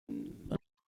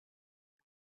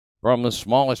From the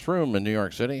smallest room in New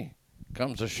York City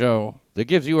comes a show that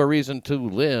gives you a reason to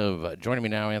live. Joining me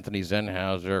now, Anthony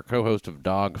Zenhauser, co-host of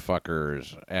Dog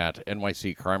Fuckers at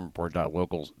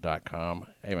nyccrimereport.locals.com.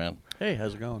 Hey, man. Hey,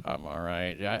 how's it going? I'm all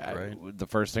right. Great. The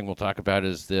first thing we'll talk about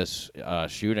is this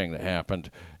shooting that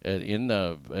happened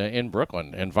in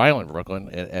Brooklyn, in violent Brooklyn,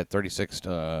 at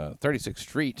 36th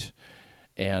Street,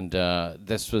 and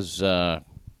this was.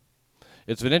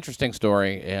 It's an interesting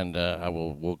story, and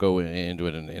we'll go into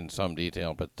it in some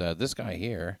detail. But this guy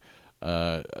here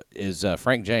is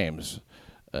Frank James,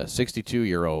 a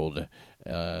 62-year-old.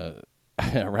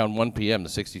 Around 1 p.m., the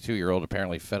 62-year-old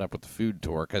apparently fed up with the food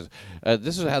tour because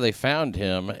this is how they found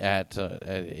him at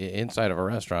inside of a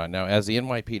restaurant. Now, as the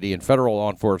NYPD and federal law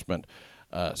enforcement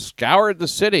scoured the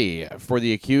city for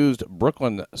the accused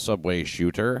Brooklyn subway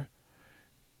shooter.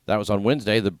 That was on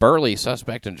Wednesday. The burly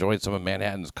suspect enjoyed some of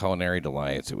Manhattan's culinary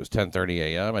delights. It was 10:30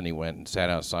 a.m., and he went and sat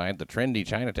outside the trendy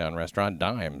Chinatown restaurant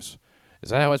Dimes.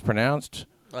 Is that how it's pronounced?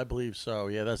 I believe so.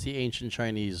 Yeah, that's the ancient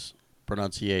Chinese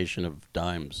pronunciation of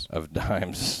dimes. Of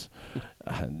Dimes.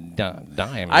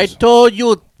 Dimes. I told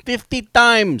you 50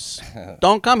 times.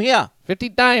 Don't come here. 50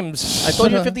 dimes. I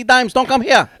told you 50 times. Don't come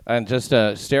here. And just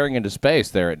staring into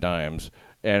space there at Dimes.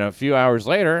 And a few hours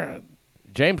later,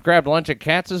 James grabbed lunch at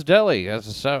Katz's Deli.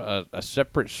 As a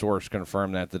separate source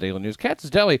confirmed that to the Daily News. Katz's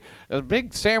Deli,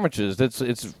 big sandwiches.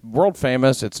 It's world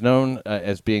famous. It's known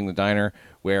as being the diner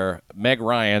where Meg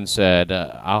Ryan said,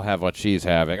 "I'll have what she's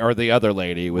having," or the other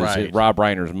lady was Right. Rob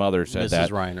Reiner's mother said Mrs. that,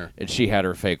 Reiner. and she had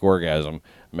her fake orgasm.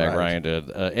 Meg Right. Ryan did,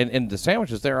 and the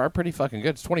sandwiches there are pretty fucking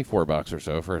good. It's $24 or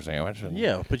so for a sandwich. And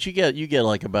Yeah, but you get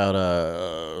like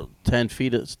about 10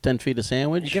 feet of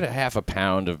sandwich. you get a half a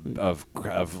pound of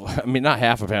I mean, not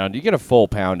half a pound. You get a full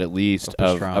pound at least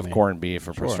of pastrami. corned beef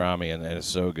or Sure. pastrami, and it's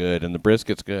so good. And the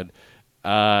brisket's good.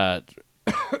 Hard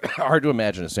to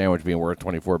imagine a sandwich being worth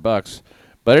 $24,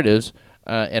 but it is.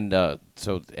 And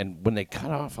when they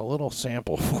cut off a little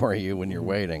sample for you when you're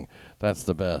waiting, that's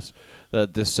the best.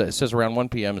 This says around 1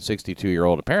 p.m. a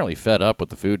 62-year-old apparently fed up with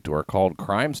the food tour called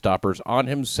Crime Stoppers on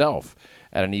himself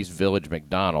at an East Village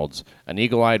McDonald's. An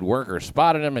eagle-eyed worker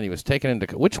spotted him, and he was taken into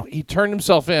he turned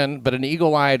himself in, but an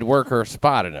eagle-eyed worker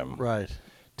spotted him. Right.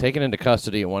 Taken into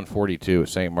custody at 142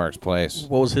 St. Mark's Place.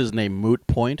 What was his name? Moot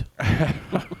Point?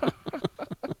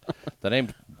 The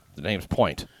name's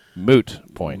Point. Moot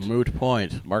Point. Moot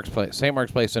Point. Mark's Place, St.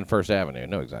 Mark's Place and First Avenue.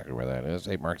 Know exactly where that is.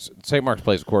 St. Mark's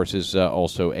Place, of course, is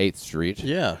also 8th Street.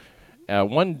 Yeah.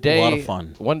 One day, A lot of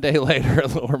fun. One day later,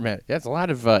 Lower Manhattan. Yeah, it's a lot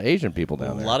of Asian people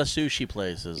down there. A lot of sushi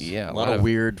places. Yeah, A lot of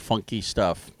weird, funky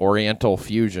stuff. Oriental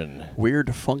fusion.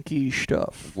 Weird, funky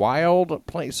stuff. Wild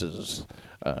places.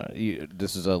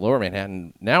 This is Lower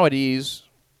Manhattan. Now at ease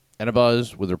and a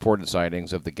buzz with reported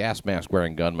sightings of the gas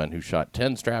mask-wearing gunman who shot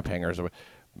 10 strap hangers.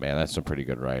 Man, that's some pretty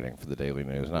good writing for the Daily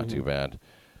News. Not too bad.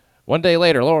 One day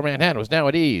later, Lower Manhattan was now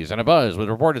at ease and a buzz with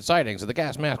reported sightings of the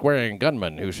gas mask-wearing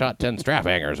gunman who shot 10 strap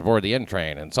hangers aboard the N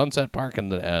train in Sunset Park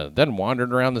and then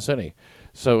wandered around the city.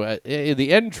 So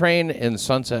the N train in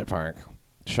Sunset Park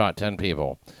shot 10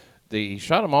 people. He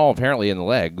shot them all apparently in the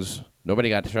legs. Nobody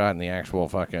got shot in the actual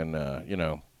fucking,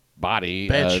 body,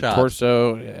 Bad shot.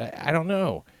 torso. I don't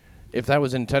know if that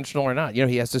was intentional or not.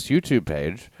 He has this YouTube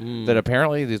page that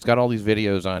apparently he's got all these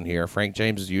videos on here. Frank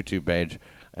James's YouTube page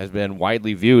has been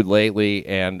widely viewed lately,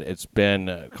 and it's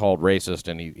been called racist,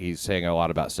 and he's saying a lot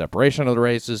about separation of the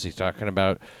races. He's talking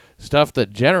about stuff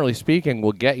that, generally speaking,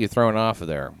 will get you thrown off of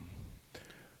there.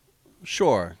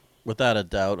 Sure, without a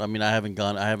doubt. I mean, I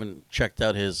haven't checked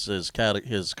out his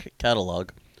catalog,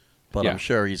 but Yeah. I'm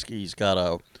sure he's got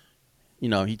a,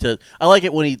 he does. I like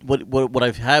it when what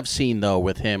I have seen though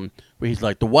with him, where he's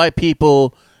like, the white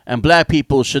people and black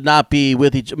people should not be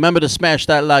with each. Remember to smash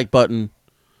that like button.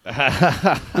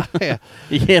 Yeah.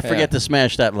 You can't forget to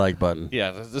smash that like button. Yeah,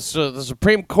 the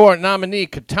Supreme Court nominee,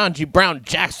 Ketanji Brown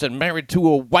Jackson, married to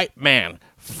a white man.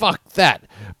 Fuck that.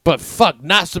 But fuck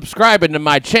not subscribing to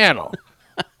my channel.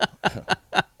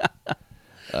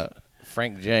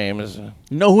 Frank James.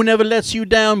 Know who never lets you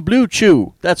down? Blue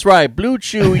Chew. That's right, Blue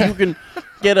Chew. You can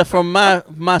get it from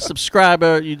my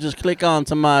subscriber. You just click on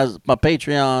to my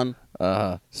Patreon.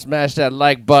 Smash that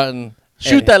like button.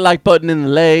 Shoot that like button in the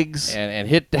legs. And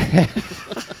hit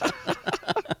that.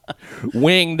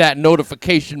 Wing that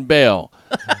notification bell.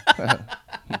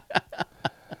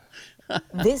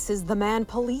 This is the man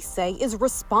police say is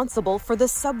responsible for the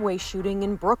subway shooting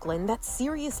in Brooklyn that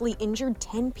seriously injured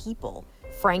 10 people.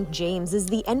 Frank James is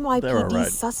the They're all NYPD right.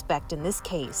 suspect in this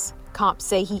case. Cops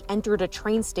say he entered a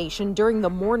train station during the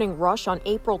morning rush on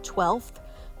April 12th,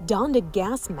 donned a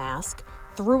gas mask,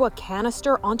 threw a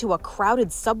canister onto a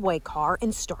crowded subway car,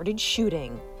 and started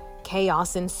shooting.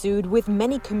 Chaos ensued with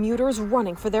many commuters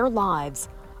running for their lives.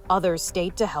 Others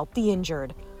stayed to help the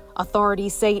injured.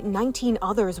 Authorities say 19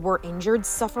 others were injured,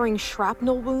 suffering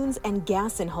shrapnel wounds and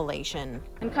gas inhalation.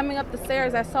 And coming up the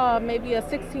stairs, I saw maybe a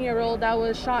 16-year-old that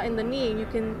was shot in the knee. You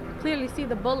can clearly see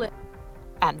the bullet.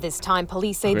 At this time,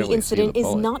 police say the Clearly see incident the is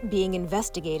bullet. not being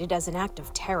investigated as an act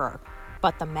of terror.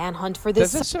 But the manhunt for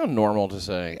this... Does that sound normal to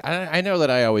say? I know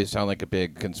that I always sound like a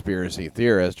big conspiracy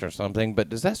theorist or something, but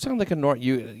does that sound like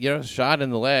a shot in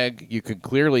the leg? You could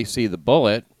clearly see the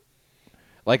bullet,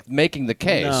 like making the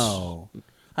case. No.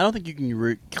 I don't think you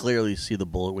can clearly see the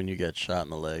bullet when you get shot in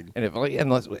the leg. And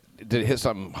unless did it hit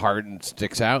something hard and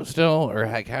sticks out still, or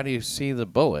like how do you see the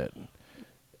bullet?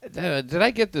 Did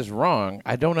I get this wrong?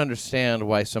 I don't understand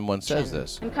why someone says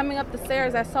this. And coming up the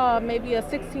stairs, I saw maybe a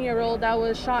 16-year-old that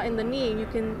was shot in the knee. You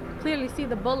can clearly see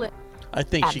the bullet. I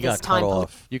think At she this got cut time,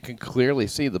 off. You can clearly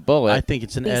see the bullet. I think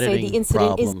it's an They say the editing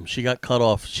incident is- problem. She got cut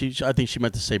off. I think she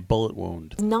meant to say bullet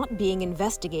wound. not being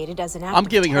investigated as an act I'm of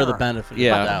giving her the terror. benefit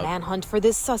Yeah. of But the the doubt. manhunt for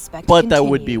this suspect But that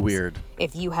would be continues. weird.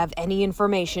 If you have any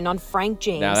information on Frank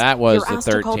James, Now that was you're the asked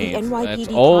to call the 13th. NYPD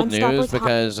That's old Crime Stoppers news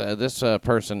because this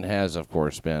person has, of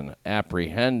course, been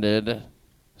apprehended.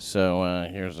 So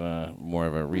here's more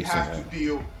of a We recent. have to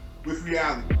deal with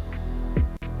reality.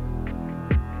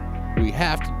 We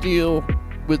have to deal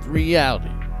with reality.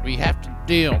 We have to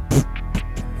deal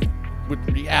with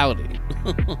reality.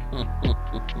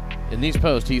 In these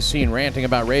posts, he's seen ranting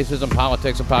about racism,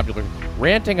 politics, and popular.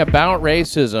 Ranting about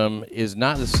racism is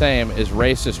not the same as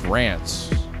racist rants.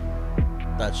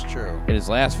 That's true. In his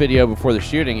last video before the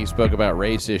shooting, he spoke about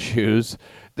race issues.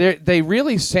 They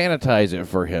really sanitize it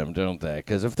for him, don't they?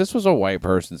 Because if this was a white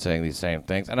person saying these same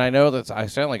things, and I know that I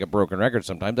sound like a broken record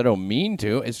sometimes, I don't mean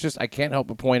to. It's just I can't help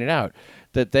but point it out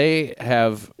that they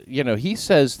have, he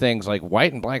says things like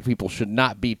white and black people should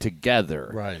not be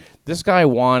together. Right. This guy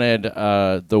wanted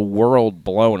the world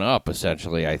blown up,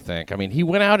 essentially, I think. I mean, he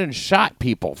went out and shot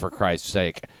people, for Christ's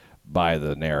sake, by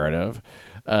the narrative.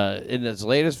 In his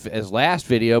last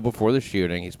video before the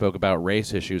shooting, he spoke about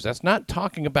race issues. That's not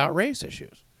talking about race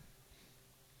issues.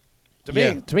 To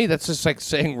me, that's just like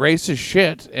saying racist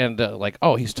shit and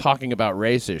he's talking about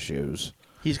race issues.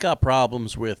 He's got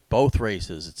problems with both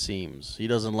races, it seems. He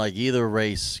doesn't like either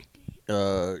race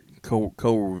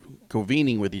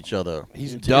convening with each other.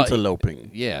 He's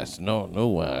interloping. Yes, no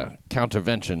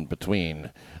countervention between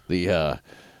the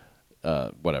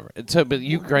whatever. But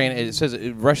Ukraine. It says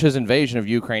Russia's invasion of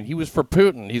Ukraine. He was for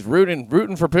Putin. He's rooting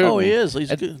for Putin. Oh, he is. He's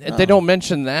and, good. and they don't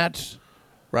mention that.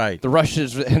 Right. The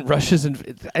Russians.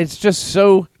 It's just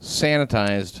so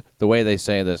sanitized the way they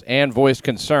say this, and voiced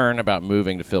concern about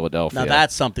moving to Philadelphia. Now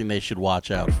that's something they should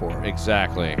watch out for.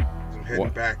 Exactly. I'm heading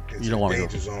What? back into You don't the wanna go.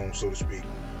 danger zone, so to speak.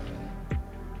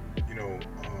 And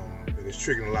it's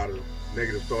triggering a lot of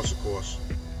negative thoughts, of course,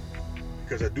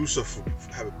 because I do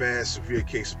have a bad, severe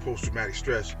case of post-traumatic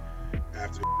stress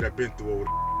after the I've been through over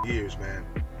the years, man.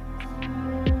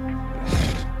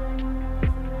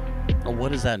 Well,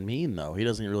 what does that mean, though? He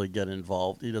doesn't really get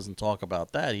involved. He doesn't talk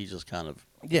about that. He just kind of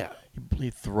he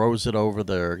throws it over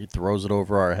there. He throws it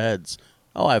over our heads.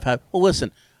 Oh, well,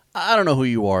 listen, I don't know who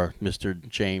you are, Mr.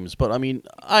 James, but I mean,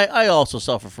 I also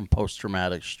suffer from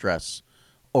post-traumatic stress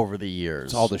over the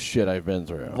years. It's all the shit I've been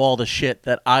through. Of all the shit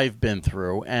that I've been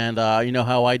through. And you know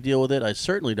how I deal with it? I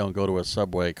certainly don't go to a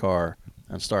subway car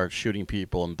and start shooting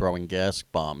people and throwing gas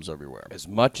bombs everywhere. As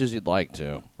much as you'd like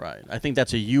to. Right. I think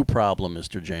that's a you problem,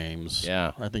 Mr. James.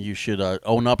 Yeah. I think you should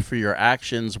own up for your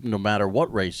actions no matter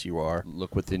what race you are.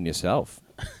 Look within yourself.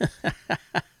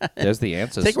 There's the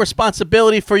answer. Take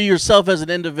responsibility for yourself as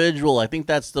an individual. I think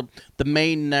that's the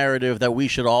main narrative that we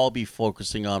should all be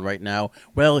focusing on right now.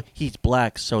 Well, he's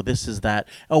black, so this is that.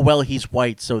 Oh, well, he's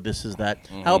white, so this is that.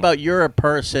 How about you're a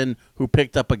person who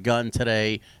picked up a gun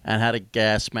today and had a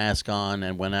gas mask on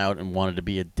and went out and wanted to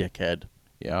be a dickhead?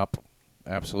 Yep.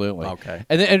 Absolutely. Okay.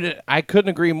 And I couldn't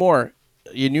agree more.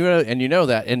 You know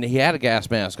that, and he had a gas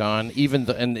mask on.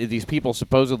 And these people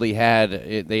supposedly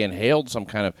they inhaled some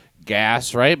kind of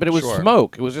gas, right? But it was Sure.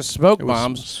 smoke. It was just smoke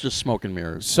bombs. It's just smoke and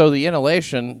mirrors. So the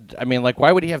inhalation. I mean,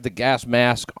 why would he have the gas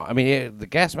mask? I mean, the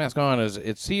gas mask on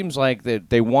it seems like that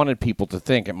they wanted people to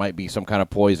think it might be some kind of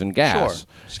poison gas. Sure.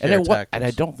 And Scare and I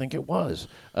tactics. don't think it was.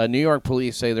 New York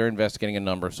police say they're investigating a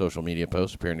number of social media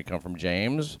posts appearing to come from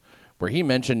James, where he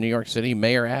mentioned New York City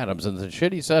Mayor Adams, and the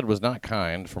shit he said was not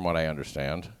kind, from what I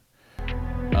understand.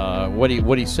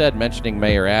 What he said, mentioning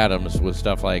Mayor Adams, was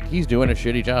stuff like he's doing a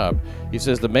shitty job. He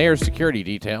says the mayor's security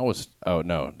detail was. Oh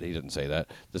no, he didn't say that.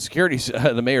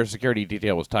 The mayor's security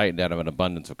detail was tightened out of an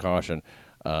abundance of caution.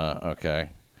 Okay.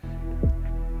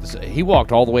 He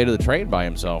walked all the way to the train by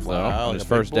himself, though. Wow, On his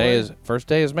like a big first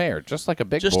day as mayor, just like a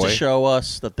big Just boy. to show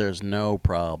us that there's no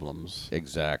problems.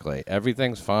 Exactly.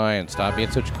 Everything's fine. Stop being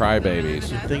such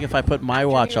crybabies. I think if I put my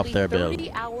watch up there, Bill.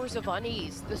 30 hours of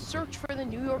unease. The search for the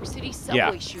New York City subway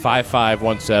Yeah, shooter. 5'5",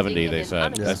 170, ending in they an said.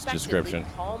 That's unexpectedly description.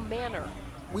 calm manner.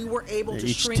 We were able to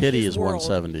Each shrink titty his is world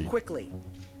 170. quickly.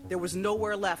 There was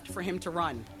nowhere left for him to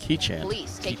run. Keychant.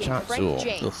 Police taking Keychant Frank Sewell.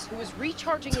 James, who was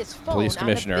recharging his phone Police on a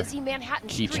Commissioner busy Manhattan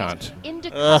Keychant. street,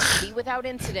 into custody without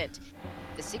incident.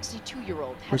 The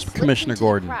 62-year-old has Where's slipped Commissioner into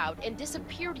Gordon? the crowd and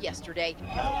disappeared yesterday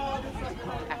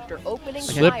after opening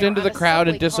Slipped fire into on the a crowd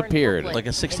and subway car in disappeared. Brooklyn, Like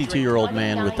a injuring 62-year-old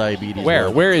man with 29 diabetes.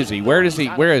 Where? Where is he? Where is he?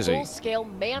 Where is he? Full-scale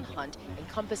manhunt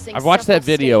encompassing I've watched that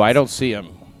several video. states. I don't see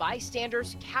him.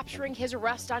 Bystanders capturing his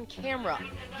arrest on camera.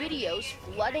 Videos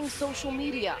flooding social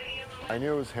media. I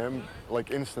knew it was him,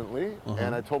 like, instantly,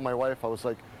 and I told my wife, I was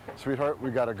like, sweetheart, we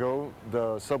gotta go.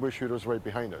 The subway shooter's right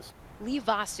behind us. Lee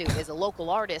Vasu is a local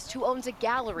artist who owns a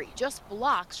gallery just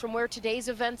blocks from where today's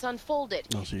events unfolded.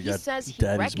 Oh, so you He got says he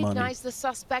daddy's money. recognized the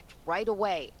suspect right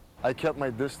away. I kept my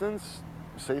distance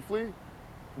safely,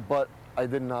 but I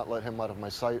did not let him out of my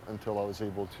sight until I was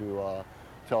able to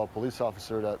tell a police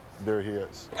officer that there he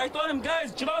is. I told him,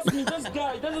 guys, trust me, this is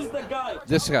the guy.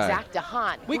 This guy. Zach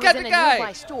DeHaan, We who got is the in guy. a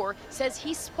nearby store, says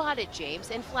he spotted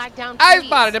James and flagged down I police.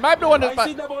 spotted him. I'm the one that I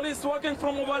see the police walking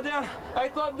from over there. I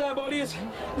thought the police,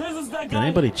 this is the guy.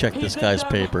 anybody check this He guy's did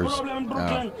the papers? problem in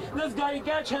Brooklyn. This guy,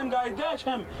 catch him, guys, catch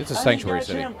him. It's a And we sanctuary catch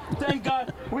city. him. Thank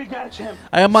God, we catch him.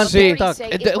 I am on See, TikTok. Say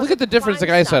it look was at the a difference the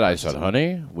Crime guy said. I Stoppers said,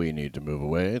 honey, we need to move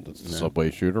away. That's the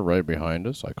subway shooter right behind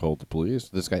us. I called the police.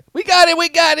 This guy, we got him.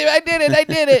 I did it. I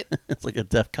did it. It's like a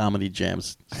Def Comedy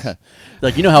Jams.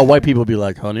 Like, you know how white people be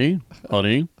like, honey,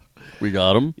 we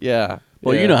got him. Yeah.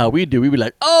 Well, yeah. you know how we do. We be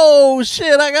like, oh,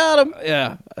 shit, I got him.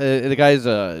 Yeah, the guy's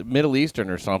Middle Eastern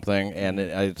or something, and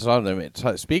I saw them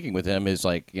speaking with him. Is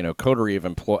like coterie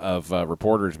of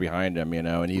reporters behind him,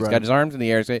 and he's Right. got his arms in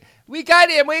the air, saying, "We got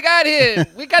him, we got him,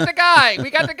 we got the guy, we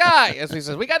got the guy." As he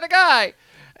says, "We got the guy,"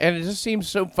 and it just seems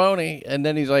so phony. And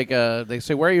then he's like, "They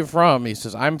say, where are you from?" He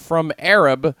says, "I'm from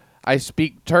Arab. I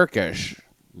speak Turkish."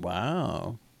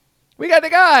 Wow. We got the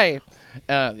guy.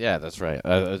 Yeah, that's right.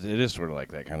 It is sort of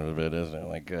like that kind of a bit, isn't it?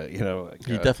 Like,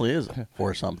 He definitely is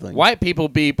for something. white people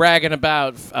be bragging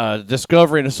about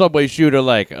discovering a subway shooter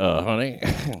like, honey.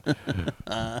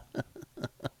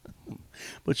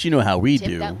 But you know how we Tip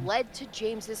do. that led to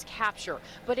James's capture.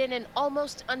 But in an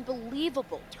almost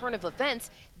unbelievable turn of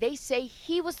events, they say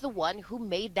he was the one who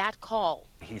made that call.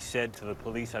 He said to the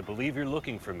police, I believe you're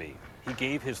looking for me. He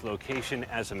gave his location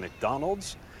as a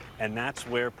McDonald's, and that's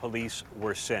where police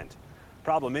were sent.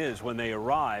 Problem is, when they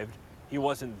arrived, he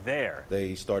wasn't there.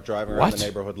 They start driving around What? the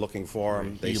neighborhood looking for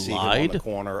him. They He see him on lied? the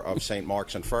corner of St.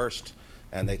 Mark's and First,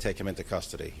 and they take him into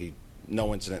custody.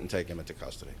 No incident and take him into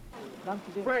custody.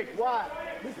 Frank, why?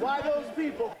 Why those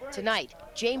people? Tonight,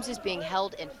 James is being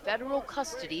held in federal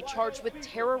custody, charged with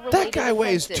terror-related That guy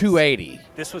weighs offenses. 280.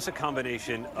 This was a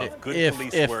combination of good If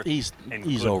police work he's and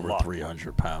he's good over luck.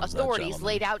 300 pounds. that Authorities gentleman.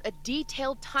 laid out a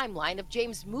detailed timeline of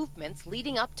James' movements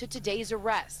leading up to today's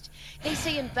arrest. They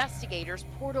say investigators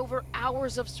poured over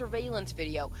hours of surveillance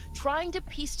video trying to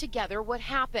piece together what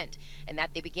happened, and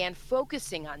that they began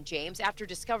focusing on James after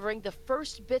discovering the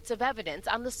first bits of evidence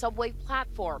on the subway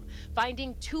platform,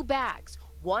 finding 2 bags,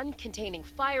 one containing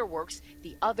fireworks,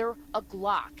 the other a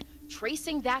Glock.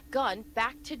 Tracing that gun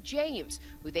back to James,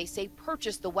 who they say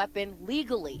purchased the weapon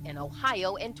legally in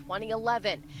Ohio in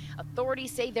 2011.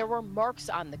 Authorities say there were marks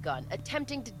on the gun,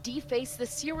 attempting to deface the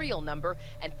serial number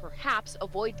and perhaps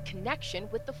avoid connection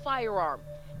with the firearm.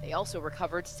 They also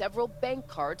recovered several bank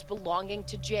cards belonging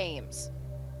to James.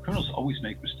 Criminals always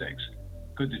make mistakes.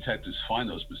 Good detectives find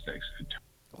those mistakes.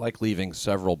 Like leaving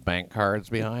several bank cards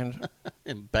behind.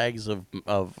 And bags of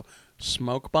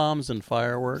smoke bombs and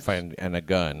fireworks. And a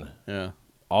gun. Yeah.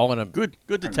 All in a Good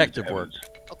detective work.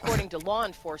 According to law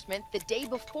enforcement, the day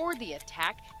before the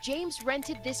attack, James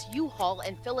rented this U-Haul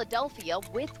in Philadelphia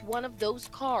with one of those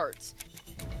cards.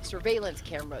 Surveillance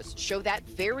cameras show that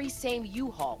very same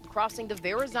U-Haul crossing the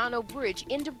Verrazano Bridge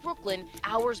into Brooklyn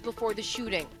hours before the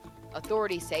shooting.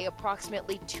 Authorities say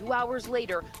approximately 2 hours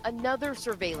later, another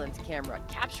surveillance camera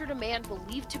captured a man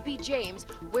believed to be James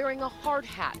wearing a hard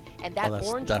hat and that that's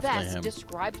orange definitely vest him.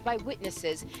 described by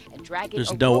witnesses and dragging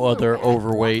There's a no roller other rack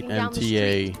overweight walking down the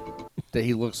street. MTA. that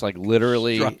he looks like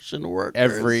literally Construction workers.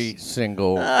 every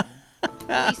single.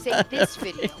 Police say this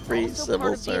video, Free also civil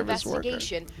part of the service worker.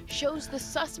 investigation, shows the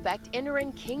suspect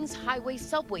entering Kings Highway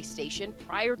subway station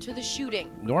prior to the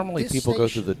shooting. Normally, This people go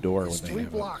through the station door is when they 3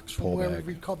 have blocks a from pull where bag.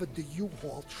 we recovered the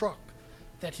U-Haul truck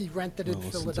that he rented in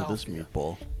Listen to Philadelphia. this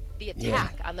meatball. The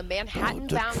attack on the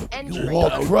Manhattan-bound entrance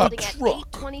walk unfolding truck.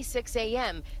 at 8:26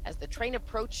 a.m. as the train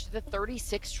approached the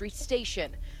 36th Street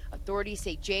station. Authorities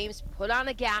say James put on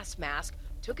a gas mask,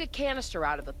 took a canister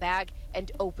out of a bag,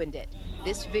 and opened it.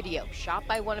 This video, shot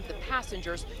by one of the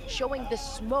passengers, showing the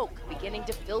smoke beginning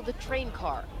to fill the train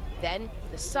car. Then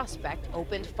the suspect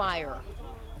opened fire.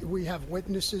 We have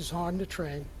witnesses on the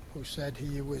train who said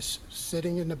he was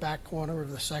sitting in the back corner of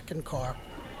the second car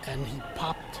and he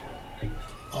popped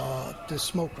the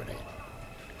smoke grenade.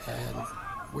 And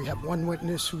we have one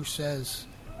witness who says,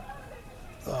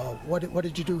 what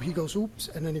did you do? He goes, oops,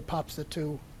 and then he pops the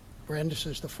two,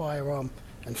 brandishes the firearm,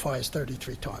 and fires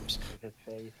 33 times.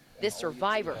 This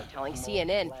survivor telling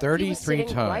CNN he was 33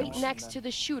 sitting right times. next to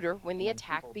the shooter when the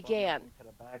attack began.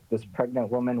 This pregnant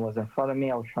woman was in front of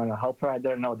me. I was trying to help her. I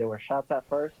didn't know there were shots at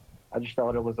first. I just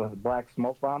thought it was a black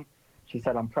smoke bomb. She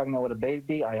said, I'm pregnant with a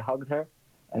baby. I hugged her.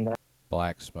 And then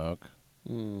Black smoke.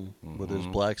 Well, there's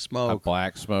black A smoke.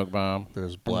 black smoke bomb.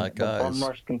 There's black the eyes. bum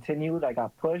rush continued. I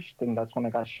got pushed, and that's when I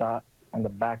got shot in the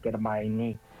back of my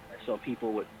knee. I saw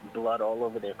people with blood all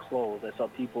over their clothes. I saw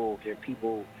people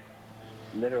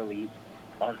literally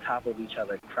on top of each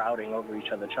other, crowding over each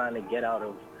other, trying to get out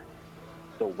of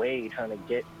the way, trying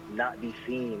to not be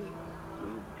seen.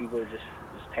 People are just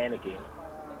panicking.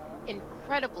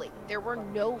 Incredibly, there were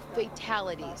no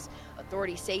fatalities.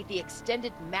 Authorities say the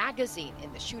extended magazine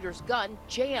in the shooter's gun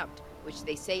jammed, which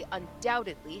they say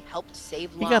undoubtedly helped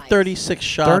save lives. He got 36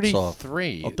 shots off.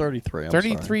 33. Oh, 33. I'm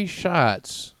 33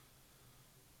 shots.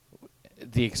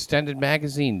 The extended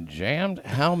magazine jammed?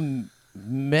 How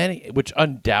many? Which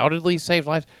undoubtedly saved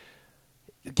lives.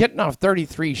 Getting off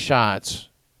 33 shots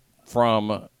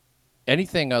from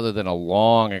anything other than a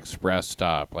long express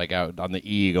stop, like out on the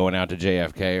E going out to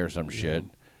JFK or some shit,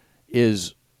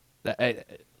 is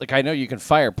like, I know you can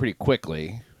fire pretty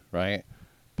quickly, right?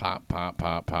 Pop, pop,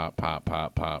 pop, pop, pop,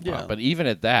 pop, pop, Yeah. pop. But even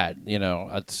at that,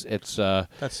 it's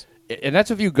That's and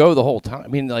that's if you go the whole time. I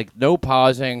mean, like, no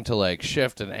pausing to like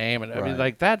shift and aim, and I mean, Right.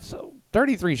 like, that's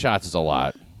 33 shots is a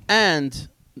lot. and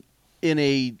in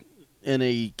a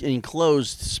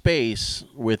enclosed space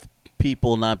with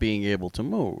people not being able to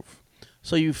move.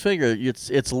 So you figure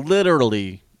it's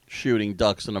literally shooting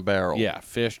ducks in a barrel. Yeah,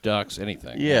 fish, ducks,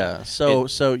 anything. Yeah.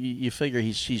 So you figure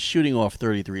he's shooting off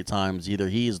 33 times. Either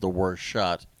he is the worst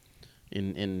shot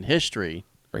in history,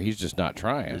 or he's just not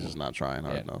trying. He's just not trying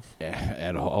hard enough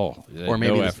at all. Or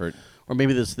maybe no this, effort. Or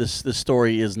maybe this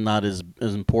story is not as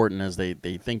important as they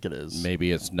think it is.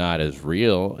 Maybe it's not as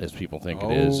real as people think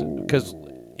it is. Because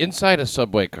inside a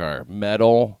subway car,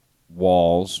 metal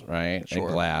walls, right, Sure.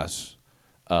 and glass,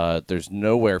 there's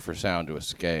nowhere for sound to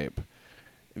escape.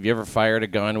 Have you ever fired a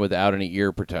gun without any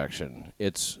ear protection?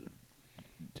 It's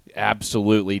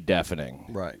absolutely deafening.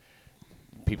 Right.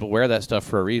 People wear that stuff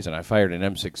for a reason. I fired an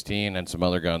M16 and some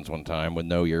other guns one time with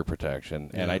no ear protection,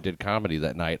 and Yeah. I did comedy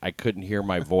that night. I couldn't hear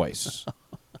my voice.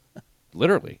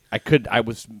 Literally. I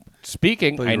was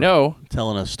speaking, But I you were know.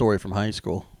 telling a story from high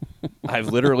school. I've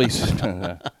literally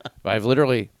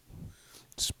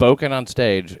spoken on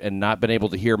stage and not been able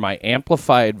to hear my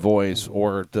amplified voice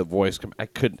or the voice. I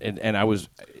couldn't, and I was.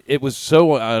 It was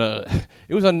so.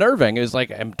 It was unnerving. It was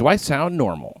like, do I sound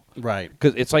normal? Right.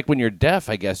 Because it's like when you're deaf,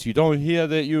 I guess you don't hear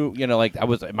that. Like I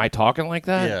was. Am I talking like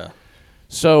that? Yeah.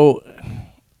 So,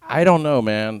 I don't know,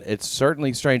 man. It's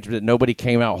certainly strange that nobody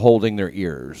came out holding their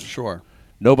ears. Sure.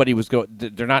 Nobody was going.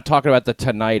 They're not talking about the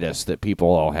tinnitus that people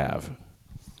all have.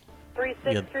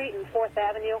 36th Street and 4th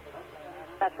Avenue.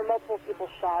 That's where multiple people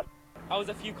shot. I was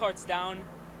a few carts down,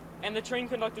 and the train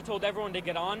conductor told everyone to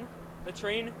get on the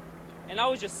train, and I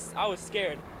was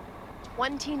scared.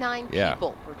 29 Yeah.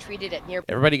 people were treated at nearby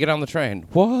Everybody get on the train.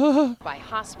 What?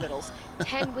 hospitals,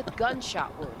 10 with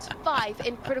gunshot wounds, 5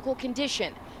 in critical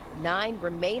condition. 9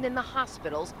 remain in the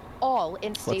hospitals, all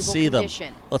in stable Let's see them.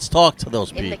 condition. Let's talk to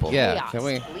those In the people. chaos, can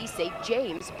we- police say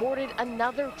James boarded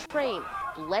another train,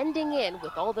 blending in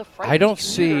with all the I frightened don't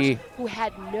commuters see- who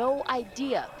had no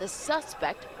idea the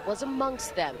suspect was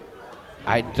amongst them.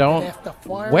 I don't. After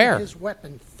firing Where? his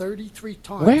weapon 33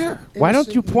 times. Where? Why don't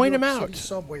you innocent New point him York out? City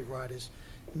subway riders.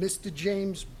 Mr.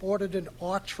 James boarded an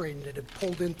R train that had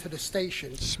pulled into the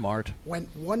station. Smart. Went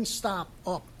one stop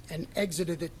up and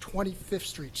exited at 25th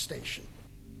Street Station.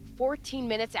 14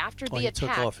 minutes after Oh, the he took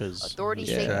attack, off his authorities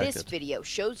say jacket. this video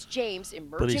shows James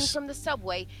emerging he's- from the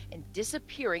subway and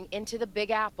disappearing into the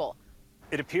Big Apple.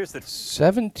 It appears that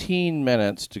 17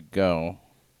 minutes to go.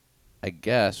 I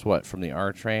guess what from the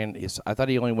R train is. I thought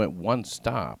he only went one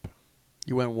stop.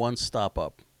 You went one stop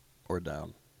up or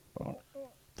down.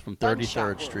 From Gunshot 33rd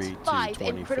wounds, Street to 5 25th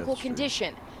in critical Street.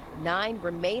 condition. 9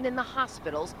 remain in the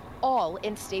hospitals, all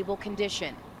in stable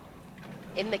condition.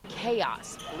 In the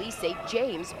chaos, police say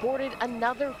James boarded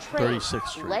another train, 36th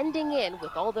Street. blending in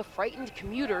with all the frightened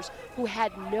commuters who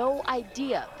had no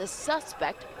idea the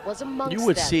suspect was amongst them. You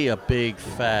would see a big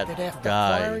fat That after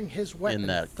guy firing his weapon in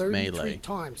that 33 melee.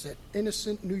 times at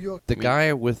innocent New York. The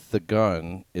guy with the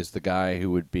gun is the guy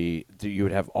who would be. You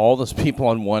would have all those people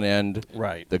on one end,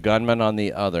 right? The gunman on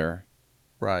the other,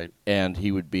 right? And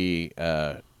he would be.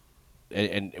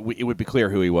 It would be clear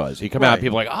who he was. He'd come out, and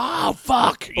people like, oh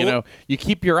fuck, you know. You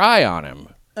keep your eye on him.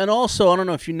 And also, I don't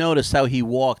know if you noticed how he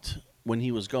walked when he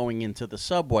was going into the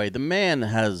subway. The man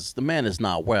is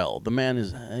not well. The man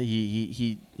is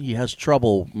he has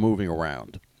trouble moving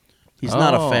around. He's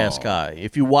not a fast guy.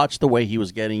 If you watch the way he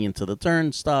was getting into the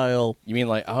turnstile, you mean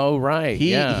like, oh right,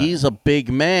 he's a big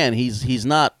man. He's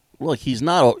not. Look, he's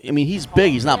not. I mean, he's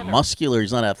big. He's not muscular.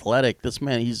 He's not athletic. This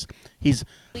man, he's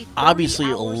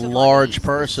obviously a large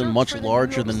person, much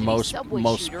larger than most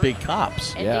big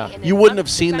cops. Yeah. You wouldn't have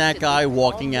seen that guy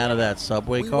walking out of that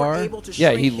subway car.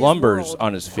 Yeah, he lumbers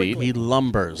on his feet. He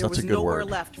lumbers. There That's a was good nowhere word.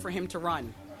 left for him to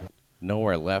run.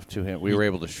 Nowhere left to him. We were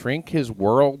able to shrink his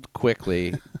world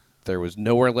quickly. There was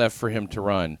nowhere left for him to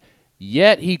run.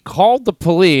 Yet he called the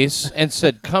police and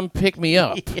said, "Come pick me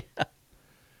up." Yeah.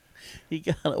 He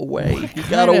got away. He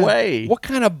got away. What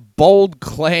kind of bold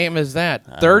claim is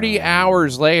that? 30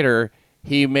 hours later,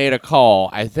 he made a call.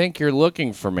 I think you're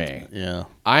looking for me. Yeah.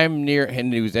 I'm near,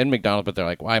 and he was in McDonald's, but they're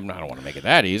like, well, I don't want to make it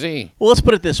that easy. Well, let's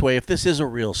put it this way: if this is a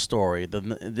real story,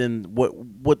 then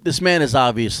what this man is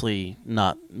obviously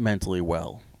not mentally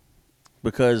well,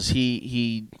 because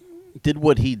he did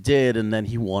what he did, and then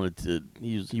he wanted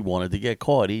to get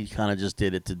caught. He kind of just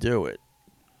did it to do it.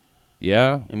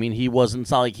 Yeah. I mean, he wasn't. It's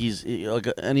not like he's like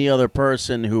any other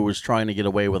person who was trying to get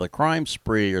away with a crime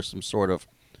spree or some sort of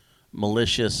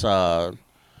malicious,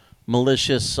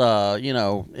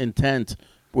 intent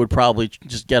would probably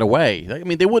just get away. I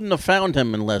mean, they wouldn't have found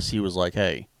him unless he was like,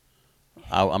 "Hey,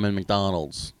 I'm in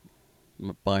McDonald's,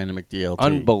 I'm buying a McDLT."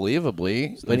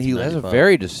 Unbelievably, but he has a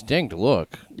very distinct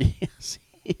look. Yes,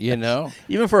 you know,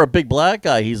 even for a big black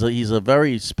guy, he's a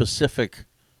very specific.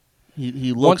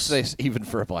 He looks even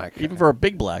for a black guy. Even for a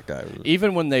big black guy.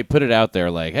 Even when they put it out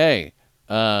there like, hey,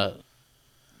 this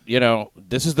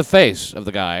is the face of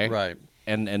the guy. Right.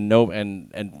 And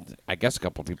I guess a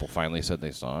couple of people finally said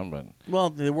they saw him, but well,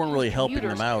 they weren't really helping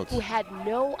them out. Who had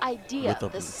no idea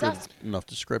with a good enough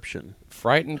description.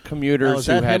 Frightened commuters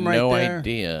who had no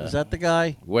idea. Is that the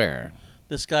guy? Where?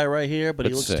 This guy right here, but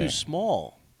he looks too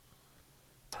small.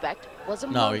 Was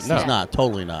no, he's not.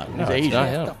 Totally not. He's Asian.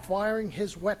 After firing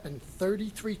his weapon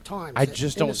 33 times. I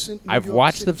just don't. I've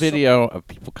watched the video of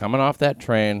people coming off that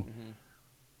train.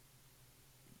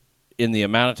 In the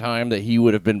amount of time that he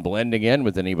would have been blending in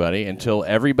with anybody until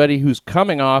everybody who's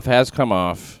coming off has come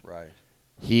off. Right.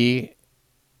 He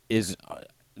is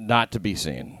not to be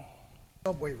seen.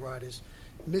 Subway riders.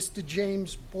 Mr.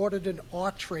 James boarded an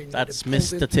R train. That's that pulled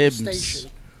Mr. into the Tibbs.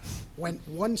 Station, went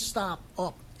one stop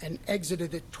up and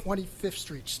exited at 25th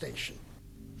Street Station.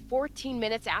 14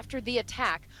 minutes after the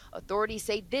attack, authorities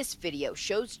say this video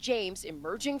shows James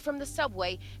emerging from the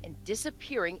subway and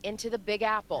disappearing into the Big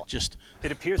Apple. Just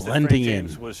it appears that blending Fred in.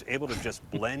 James was able to just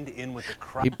blend in with the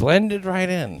crowd. He blended right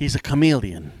in. He's a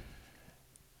chameleon.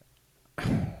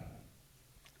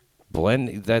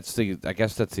 Blend. I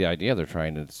guess that's the idea they're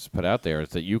trying to put out there, is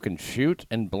that you can shoot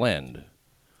and blend.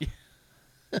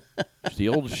 It's the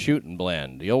old shoot and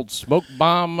blend, the old smoke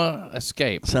bomb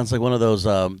escape. Sounds like one of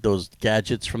those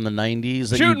gadgets from the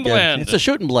 90s. Shoot and blend. It's a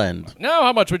shoot and blend. No,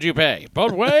 how much would you pay?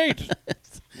 But wait,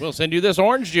 we'll send you this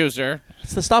orange juicer.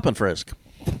 It's the stop and frisk.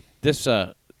 This,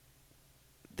 I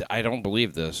don't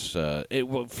believe this.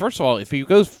 Well, first of all, if he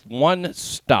goes one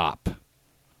stop,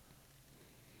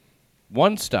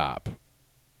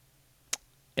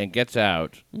 and gets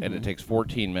out, and it takes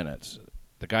 14 minutes,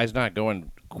 the guy's not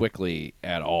going quickly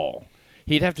at all.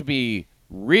 He'd have to be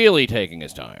really taking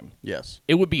his time. Yes.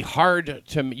 It would be hard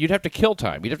to. You'd have to kill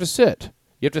time. You'd have to sit.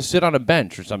 You have to sit on a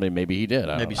bench or something. Maybe he did.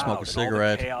 Maybe smoke a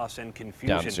cigarette. Chaos and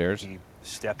confusion. Downstairs. He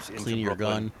steps into Clean your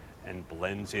Brooklyn gun. and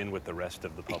blends in with the rest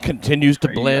of the public. Continues to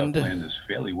blend. He blends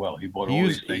fairly well. He bought all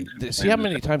these things. See how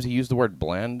many times he used the word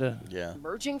blend? Yeah.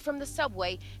 Emerging from the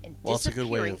subway and Well, it's a good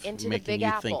way disappearing of into the making Big you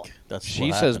Apple. think that's She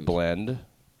what says happened. blend.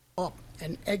 Up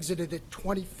and exited at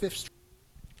 25th Street.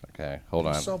 Okay, hold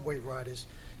on. Subway riders.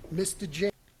 Mr.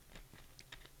 James.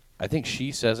 I think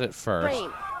she says it first.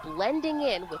 Train blending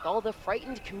in with all the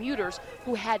frightened commuters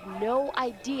who had no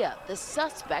idea the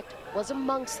suspect was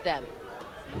amongst them.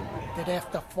 That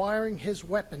after firing his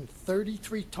weapon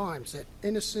 33 times at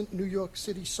innocent New York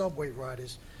City subway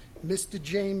riders, Mr.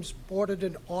 James boarded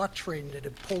an R train that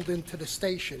had pulled into the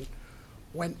station,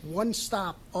 went one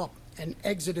stop up and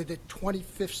exited at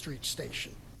 25th Street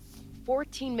Station.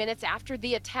 14 minutes after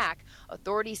the attack,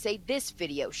 authorities say this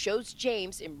video shows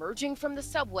James emerging from the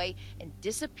subway and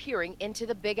disappearing into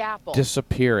the Big Apple.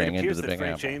 Disappearing It into appears the that Big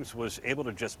Frank Apple. James was able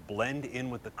to just blend in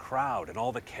with the crowd and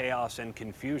all the chaos and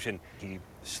confusion. He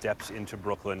steps into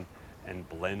Brooklyn and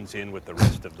blends in with the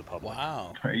rest of the public.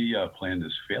 Wow. He planned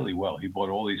this fairly well. He bought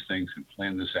all these things and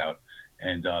planned this out.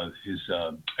 And his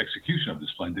execution of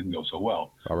this plan didn't go so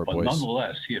well. Robert But Boyce.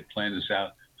 nonetheless, he had planned this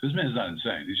out. So this man's not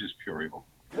insane. He's just pure evil.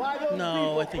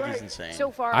 No, I think he's insane. So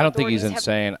far, I don't think he's authorities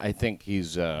insane. I think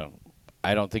he's. I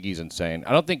don't think he's insane.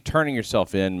 I don't think turning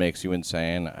yourself in makes you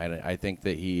insane. I think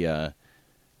that he.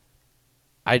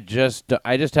 I just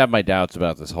have my doubts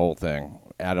about this whole thing.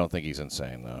 I don't think he's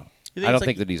insane though. I don't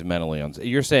think that he's mentally insane.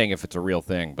 You're saying if it's a real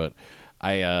thing, but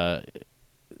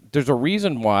there's a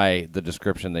reason why the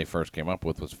description they first came up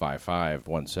with was 5'5",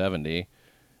 170.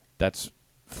 That's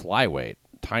flyweight,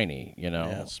 tiny, you know.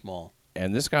 Yeah, small.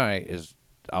 And this guy is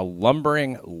a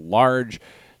lumbering, large.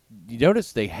 You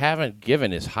notice they haven't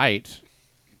given his height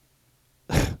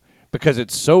because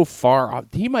it's so far off.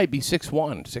 He might be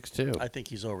 6'1", 6'2". I think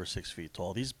he's over 6 feet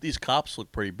tall. These cops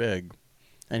look pretty big,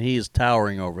 and he is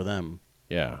towering over them.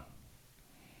 Yeah.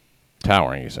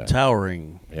 Towering, you say?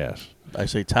 Towering. Yes. I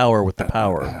say tower with the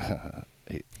power.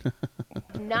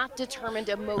 not determined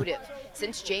a motive.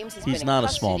 Since James has He's been not in a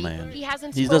custody, small man. he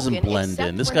hasn't He doesn't spoken blend except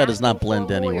in. This when guy does not asking for a blend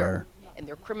lawyer. anywhere. In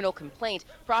their criminal complaint,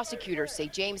 prosecutors say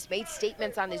James made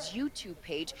statements on his YouTube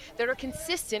page that are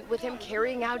consistent with him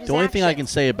carrying out his The only actions. thing I can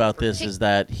say about this is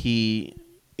that he,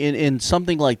 in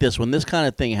something like this, when this kind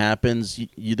of thing happens,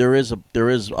 there is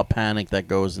a panic that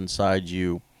goes inside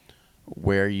you,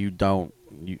 where you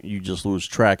just lose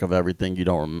track of everything. You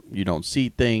don't see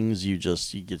things. You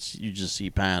just see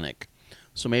panic.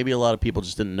 So maybe a lot of people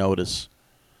just didn't notice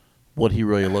what he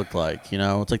really looked like. You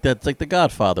know, it's like that. It's like The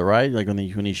Godfather, right? Like when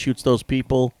he shoots those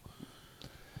people.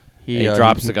 He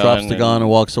drops the gun and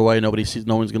walks away. Nobody sees.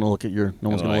 No one's gonna look at your. No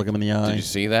one's gonna look him in the eye. Did you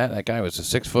see that? That guy was a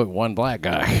 6'1" black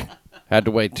guy. Had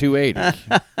to weigh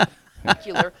 280.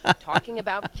 Particular, talking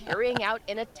about carrying out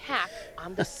an attack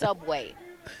on the subway.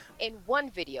 In one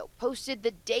video posted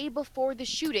the day before the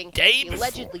shooting, he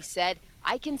allegedly said,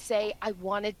 "I can say I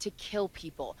wanted to kill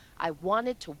people. I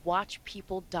wanted to watch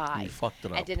people die." He fucked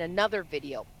it up. And in another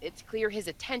video, it's clear his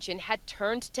attention had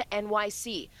turned to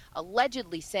NYC,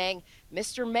 allegedly saying,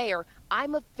 "Mr. Mayor,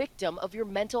 I'm a victim of your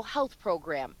mental health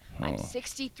program. I'm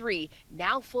 63,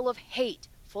 now full of hate,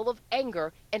 full of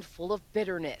anger, and full of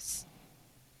bitterness."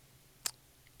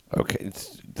 Okay,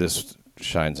 this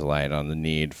shines a light on the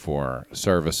need for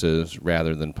services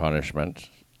rather than punishment.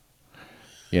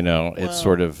 You know, it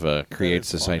sort of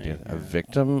creates this idea. A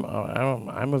victim?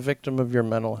 I'm a victim of your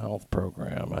mental health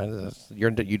program.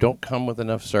 You don't come with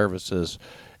enough services.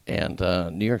 And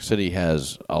New York City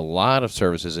has a lot of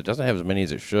services. It doesn't have as many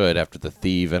as it should after the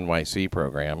Thieve NYC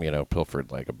program,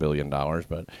 pilfered like $1 billion.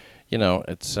 But,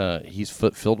 it's he's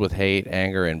filled with hate,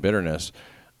 anger, and bitterness.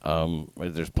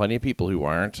 There's plenty of people who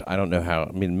aren't. I don't know how.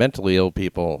 I mean, mentally ill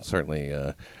people certainly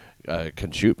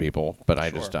can shoot people, but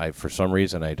I for some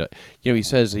reason he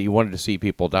says he wanted to see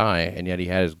people die, and yet he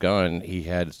had his gun. He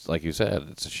had, like you said,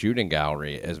 it's a shooting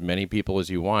gallery. As many people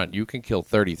as you want. You can kill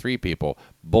 33 people,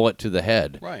 bullet to the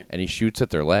head, right? And he shoots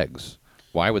at their legs.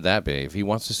 Why would that be? If he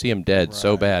wants to see them dead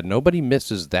so bad, nobody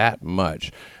misses that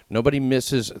much. Nobody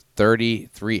misses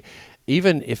 33,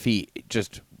 even if he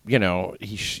just.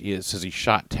 He says he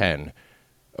shot 10.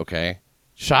 Okay?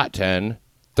 Shot 10.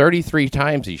 33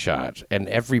 times he shot. And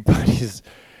everybody's...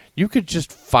 You could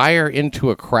just fire into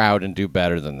a crowd and do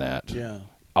better than that. Yeah.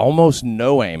 Almost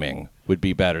no aiming would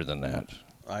be better than that.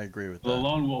 I agree with that. The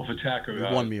lone wolf attacker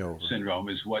won me over. syndrome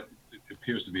is what it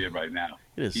appears to be right now.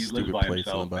 It is he stupid lives by place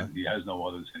himself, and he has no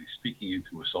others, and he's speaking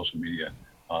into a social media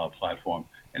platform,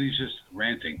 and he's just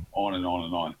ranting on and on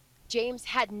and on. James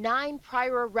had 9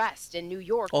 prior arrests in New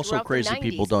York. Also, crazy the 90s,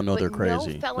 people don't know they're with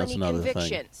crazy. No felony That's another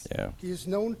convictions. thing. Yeah. He is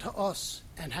known to us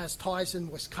and has ties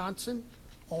in Wisconsin,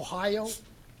 Ohio,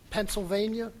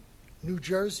 Pennsylvania, New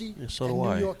Jersey, so and do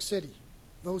I. New York City.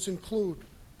 Those include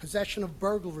possession of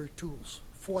burglary tools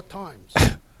 4 times,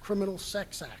 criminal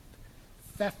sex act,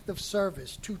 theft of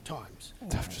service 2 times.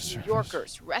 New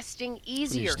Yorkers resting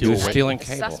easier He was tonight stealing with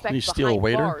cable. suspect Can you steal a behind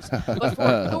waiter? bars. But for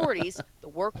authorities, the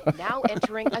work now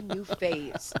entering a new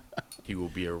phase. He will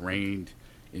be arraigned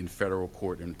in federal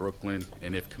court in Brooklyn,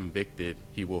 and if convicted,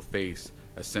 he will face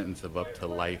a sentence of up to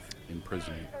life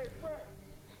imprisonment.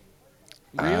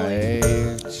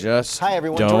 I just Hi,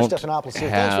 everyone. George don't Stephanopoulos here.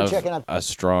 Thanks for have checking out. a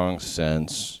strong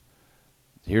sense.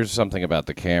 Here's something about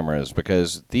the cameras,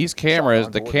 because these cameras,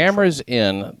 the cameras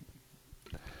in,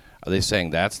 Are they saying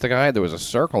that's the guy? There was a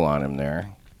circle on him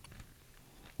there.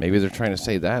 Maybe they're trying to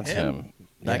say that's him.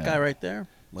 That guy right there?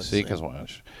 Let's see. Because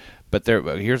watch. But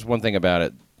here's one thing about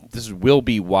it. This is Will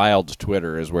Be Wild's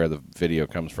Twitter is where the video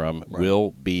comes from. Right.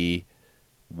 Will Be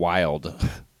Wild.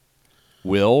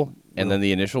 Will, and then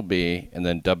the initial B, and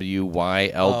then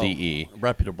WYLDE.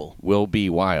 Reputable. Will Be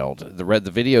Wild.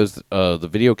 The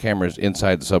video cameras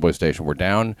inside the subway station were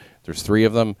down. There's 3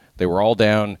 of them. They were all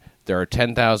down. There are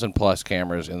 10,000 plus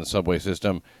cameras in the subway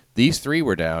system. These 3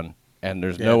 were down, and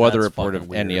there's no other report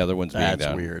of any other ones being down.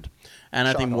 That's weird. And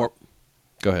I think more.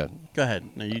 Go ahead. Go ahead.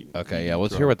 No, okay, yeah,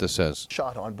 let's hear what this says.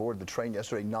 Shot on board the train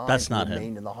yesterday. 9 That's not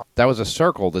him. That was a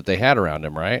circle that they had around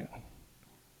him, right?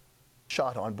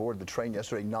 Shot on board the train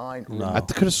yesterday. 9. No. I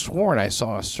could have sworn I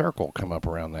saw a circle come up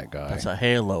around that guy. That's a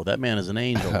halo. That man is an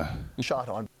angel. Shot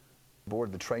on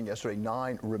board the train yesterday.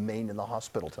 9 remain in the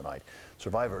hospital tonight.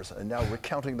 Survivors are now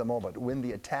recounting the moment when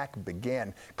the attack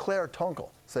began. Claire Tunkel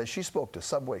says she spoke to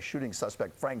subway shooting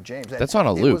suspect Frank James. And that's on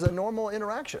a loop. It was a normal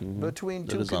interaction between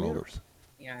 2 commuters.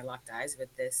 I locked eyes with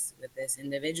this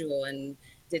individual and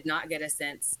did not get a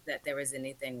sense that there was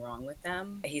anything wrong with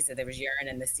them. He said there was urine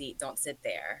in the seat. Don't sit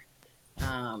there.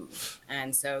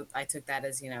 And so I took that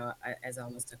as as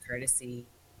almost a courtesy.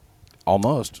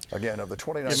 Almost. Again, of the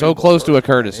 29 so close to a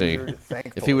courtesy.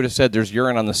 If he would have said, "There's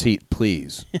urine on the seat,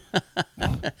 please."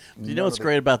 You know what's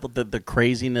great about the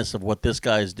craziness of what this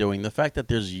guy is doing? The fact that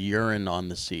there's urine on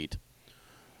the seat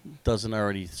doesn't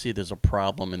already see there's a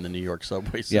problem in the New York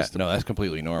subway system. Yeah, no, that's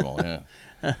completely normal.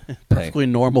 Yeah, perfectly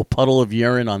normal puddle of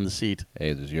urine on the seat.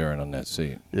 Hey, there's urine on that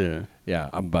seat. Yeah, yeah.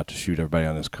 I'm about to shoot everybody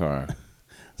on this car.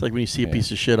 It's like when you see a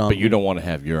piece of shit on. But you don't want to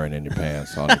have urine in your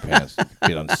pants, on your pants.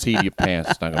 Get on the seat of your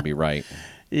pants. It's not going to be right.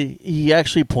 He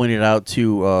actually pointed out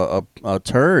to a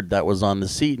turd that was on the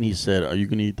seat, and he said, "Are you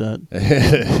going to eat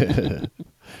that?"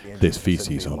 There's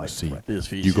feces on the seat. There's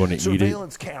feces. You going to eat it?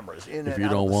 Surveillance cameras in if and you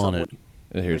out don't of the want subway.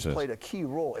 it. Here's They played a key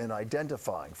role in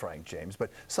identifying Frank James,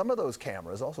 but some of those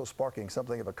cameras also sparking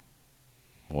something of a.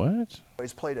 What?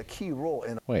 Played a key role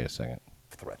in. Wait a second.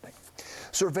 Threatening.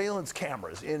 Surveillance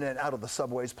cameras in and out of the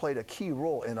subways played a key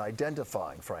role in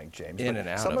identifying Frank James. In and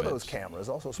out some of those it. cameras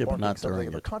also Yeah, but sparking not something during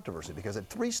of a it. controversy because at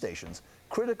 3 stations,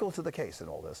 critical to the case in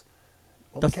all this,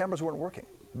 the cameras weren't working.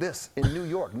 This in New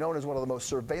York, known as one of the most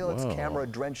surveillance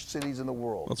camera-drenched cities in the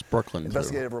world. That's Brooklyn, too.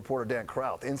 Investigative reporter Dan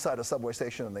Krauth inside a subway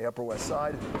station on the Upper West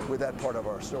Side with that part of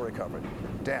our story covered.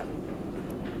 Dan.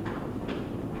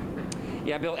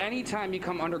 Yeah, Bill, anytime you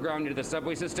come underground into the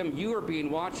subway system, you are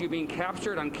being watched, you're being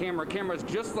captured on camera. Cameras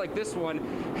just like this one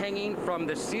hanging from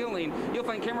the ceiling. You'll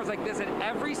find cameras like this at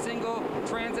every single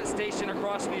transit station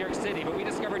across New York City. But we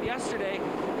discovered yesterday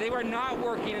they were not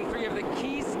working in 3 of the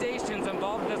key stations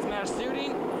involved in this mass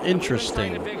shooting.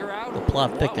 Interesting. To figure out The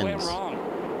plot what thickens. went wrong.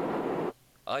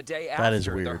 A day That is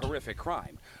after the weird. horrific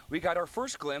crime, we got our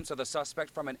first glimpse of the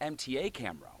suspect from an MTA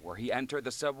camera where he entered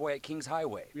the subway at Kings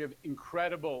Highway. We have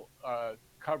incredible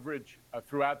coverage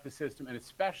throughout the system, and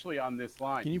especially on this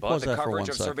line. Can you pause that for 1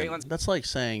 second? That's like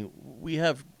saying we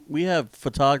have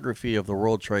photography of the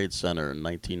World Trade Center in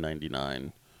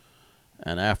 1999,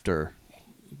 and after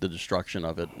the destruction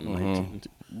of it in 19...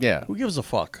 Yeah. Who gives a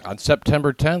fuck? On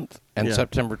September 10th and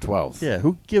September 12th. Yeah,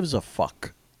 who gives a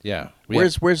fuck? Yeah.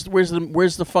 Where's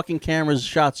the fucking cameras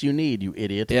shots you need, you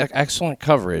idiot? Yeah, excellent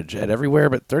coverage at everywhere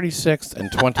but 36th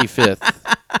and 25th.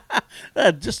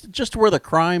 Just where the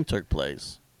crime took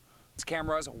place.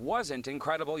 Cameras wasn't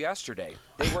incredible yesterday.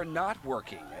 They were not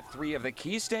working at 3 of the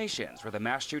key stations where the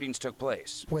mass shootings took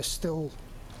place. We're still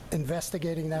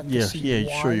investigating that to Yeah, see yeah,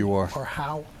 why sure you are. or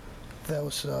how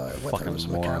those, whether Fucking it was a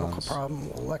mechanical morons.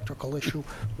 problem, electrical issue,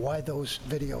 why those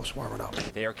videos weren't up.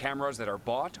 They are cameras that are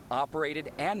bought,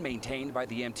 operated, and maintained by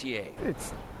the MTA. It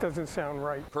doesn't sound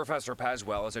right. Professor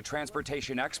Paswell is a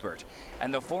transportation expert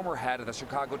and the former head of the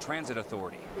Chicago Transit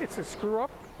Authority. It's a screw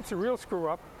up. It's a real screw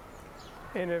up.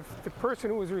 And if the person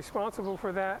who was responsible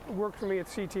for that worked for me at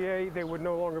CTA, they would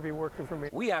no longer be working for me.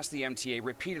 We asked the MTA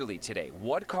repeatedly today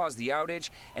what caused the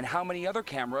outage and how many other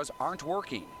cameras aren't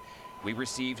working. We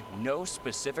received no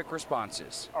specific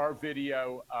responses. Our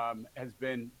video has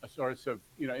been a source of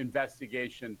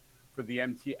investigation for the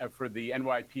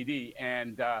NYPD,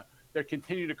 and they're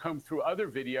continuing to comb through other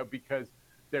video because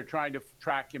they're trying to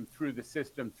track him through the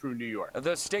system through New York.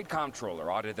 The state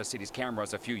comptroller audited the city's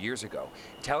cameras a few years ago,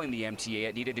 telling the MTA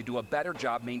it needed to do a better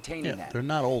job maintaining them. They're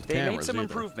not old They cameras made some either.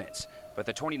 improvements, but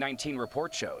the 2019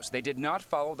 report shows they did not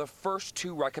follow the first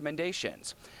 2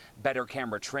 recommendations: better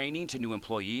camera training to new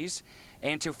employees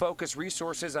and to focus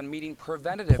resources on meeting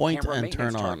preventative Point camera and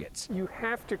maintenance turn on. targets. You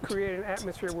have to create an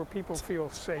atmosphere where people feel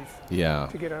safe Yeah.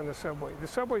 to get on the subway. The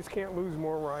subways can't lose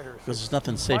more riders. Because there's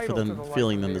nothing safer Vital to than the life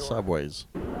feeling of than New the York. subways.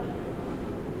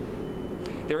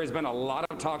 There has been a lot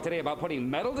of talk today about putting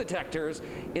metal detectors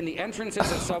in the entrances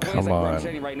of subways. Come Like where I'm on.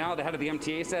 standing right now, the head of the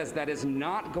MTA says that is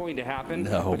not going to happen.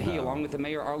 No. But he, along with the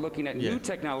mayor, are looking at new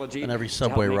technology. And every to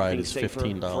help subway make ride things is safer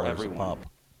 $15 for a everyone. pop.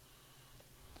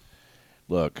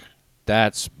 Look,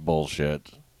 that's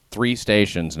bullshit. 3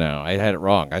 stations now. I had it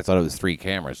wrong. I thought it was 3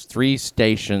 cameras. 3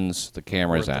 stations, the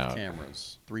camera's Worth out. of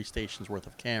cameras. 3 stations worth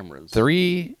of cameras.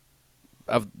 3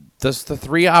 of just the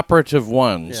 3 operative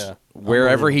ones. Yeah.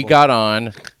 Wherever he got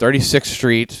on, 36th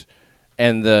Street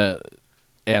and that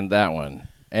one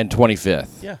and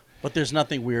 25th. Yeah, but there's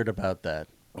nothing weird about that.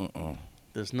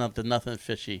 There's nothing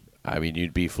fishy. I mean,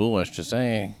 you'd be foolish to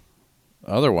say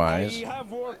otherwise. I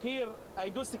have work here. I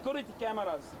do security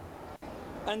cameras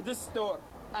and this store.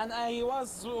 And I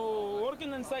was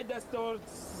working inside the store,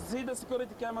 see the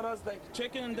security cameras, like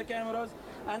checking in the cameras,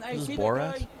 and I This is see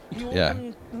Borat? the guy, he Yeah.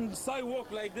 walking on the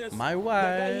sidewalk like this. My The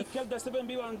guy, he wife. killed the 7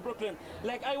 people in Brooklyn.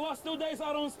 Like, I was 2 days,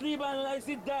 I don't sleep, and I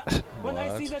see that. When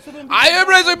I see the 7 people... I am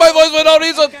raising my voice for no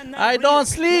reason. I don't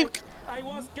sleep.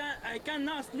 I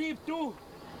cannot sleep too.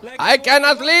 Like, I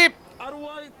cannot sleep. I don't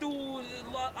like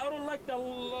the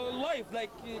life. Like,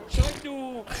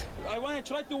 I want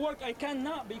to try to work. I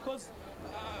cannot because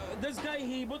this guy,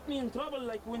 he put me in trouble.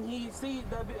 Like, when he see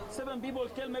the 7 people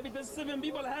killed, maybe these 7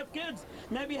 people have kids,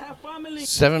 maybe have family.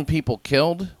 7 people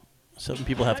killed? 7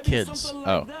 people have Maybe kids. something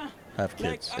Oh. like that. Have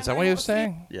kids. Is that what he was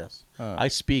saying? Yes. Oh. I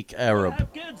speak Arab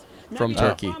Have kids, from maybe have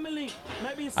Turkey. family,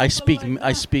 maybe I something speak like I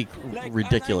that. speak Like,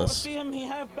 ridiculous. And I see him, he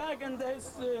have bag in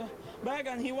his bag,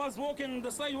 and he was walking the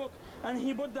sidewalk, and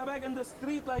he put the bag in the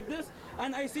street like this,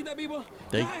 and I see the people,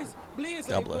 guys, please,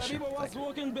 God like, bless the you. people was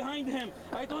walking behind him.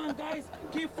 I told him, guys,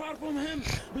 keep far from him.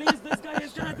 Please, this guy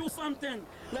is gonna do something.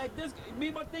 Like, this,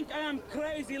 people think I am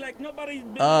crazy, like nobody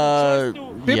tries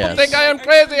to. People Yes. think I am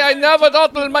crazy. I never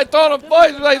alter my tone of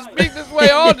voice. I speak this way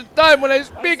all the time. When I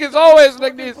speak, it's always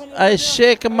like this. I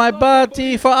shake my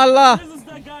body for Allah. This is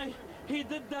the guy. He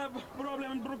did the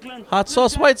problem in Brooklyn. Hot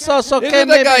sauce, white sauce, okay, This is the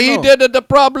maybe guy. He no. did the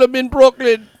problem in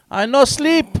Brooklyn. I no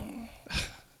sleep.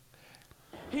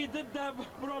 He did the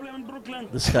problem in Brooklyn.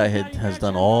 This guy has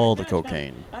done all the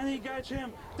cocaine. And he got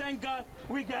him. Thank God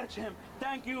we got him.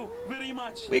 Thank you very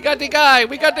much. We got the guy.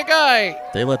 We got the guy.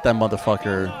 They let that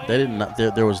motherfucker. They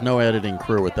didn't. There was no editing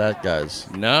crew with that guy's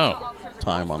No.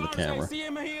 time on the I camera. see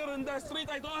him here in the street.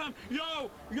 I told him, yo,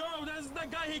 this is the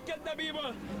guy. He killed the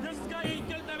people. This guy, he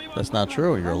killed the people. That's not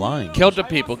true. You're lying. Killed the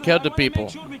people. Killed the I people.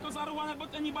 wanna make sure because I don't want to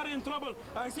put anybody in trouble.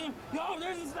 I see him. Yo,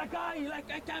 this is the guy.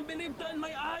 Like, I can't believe that in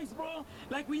my eyes, bro.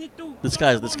 Like, we need to. This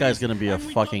guy's gonna be a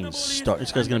fucking star.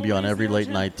 This guy's gonna be on every late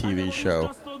night TV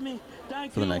show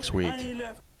for the next week.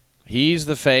 He's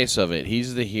the face of it.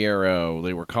 He's the hero.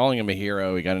 They were calling him a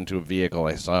hero. He got into a vehicle.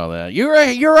 I saw that.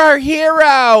 You're our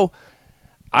hero.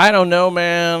 I don't know,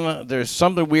 man. There's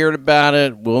something weird about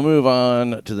it. We'll move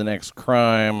on to the next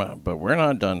crime, but we're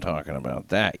not done talking about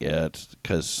that yet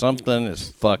because something is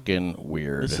fucking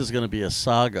weird. This is gonna be a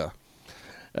saga.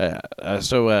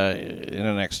 So in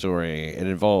the next story, it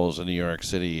involves a New York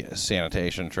City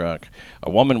sanitation truck. A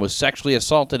woman was sexually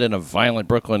assaulted in a violent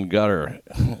Brooklyn gutter.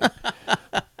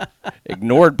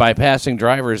 Ignored by passing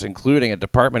drivers, including a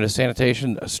Department of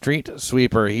Sanitation street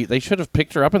sweeper. They should have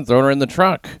picked her up and thrown her in the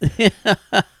truck.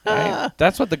 Right?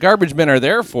 That's what the garbage men are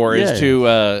there for, is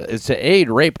to aid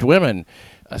raped women.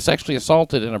 Sexually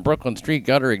assaulted in a Brooklyn street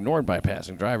gutter, ignored by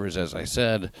passing drivers. As I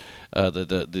said,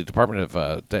 the Department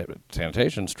of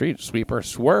Sanitation street sweeper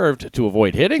swerved to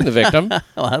avoid hitting the victim.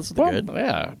 Well, that's good.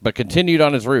 Yeah, but continued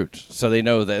on his route. So they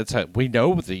know we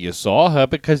know that you saw her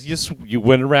because you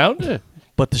went around her.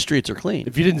 But the streets are clean.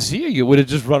 If you didn't see her, you would have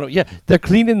just run. Yeah, they're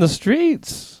cleaning the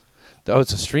streets. Oh,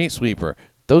 it's a street sweeper.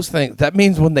 Those things. That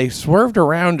means when they swerved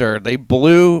around her, they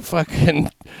blew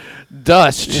fucking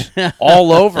dust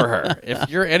all over her. If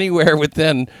you're anywhere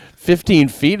within 15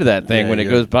 feet of that thing when it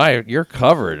goes by, you're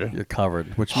covered. You're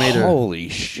covered, which made her. Holy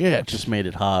shit! Just made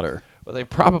it hotter. Well, they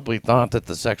probably thought that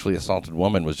the sexually assaulted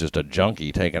woman was just a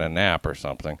junkie taking a nap or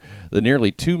something. The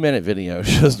nearly 2-minute video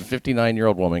shows a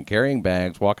 59-year-old woman carrying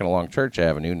bags walking along Church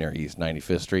Avenue near East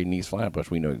 95th Street in East Flatbush.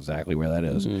 We know exactly where that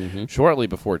is. Mm-hmm. Shortly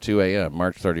before 2 a.m.,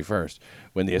 March 31st,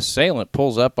 when the assailant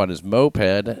pulls up on his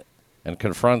moped and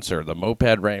confronts her, the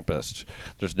moped rapist.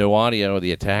 There's no audio of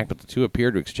the attack, but the two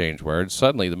appear to exchange words.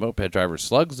 Suddenly, the moped driver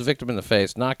slugs the victim in the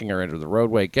face, knocking her into the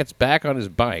roadway, gets back on his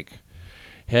bike.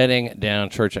 heading down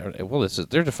Church Avenue. Well,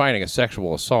 they're defining a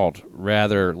sexual assault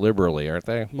rather liberally, aren't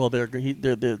they? Well,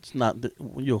 it's not.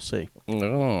 You'll see.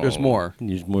 No. There's more.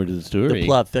 There's more to the story. The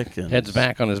plot thickens. Gets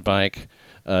back on his bike,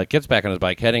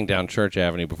 heading down Church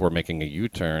Avenue before making a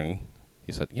U-turn.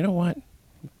 He said, "You know what?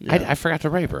 Yeah. I forgot to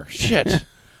rape her. Shit."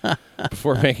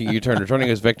 Before making a U-turn, returning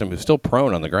his victim, who's still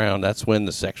prone on the ground. That's when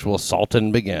the sexual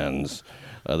assaulting begins.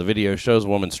 The video shows a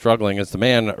woman struggling as the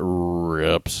man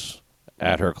rips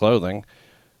at her clothing,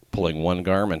 pulling one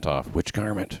garment off. Which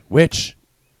garment? Which?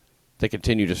 They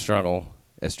continue to struggle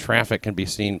as traffic can be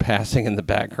seen passing in the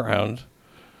background.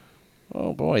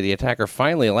 Oh boy, the attacker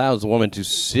finally allows the woman to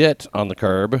sit on the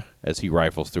curb as he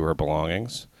rifles through her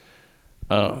belongings.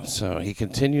 So he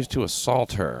continues to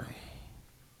assault her.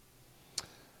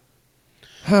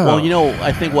 Well,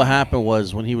 I think what happened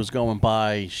was when he was going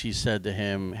by, she said to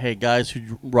him, "Hey, guys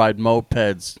who ride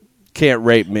mopeds can't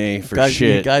rape me for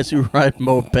shit. Guys who ride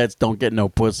mopeds don't get no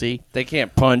pussy. They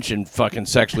can't punch and fucking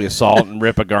sexually assault and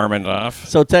rip a garment off."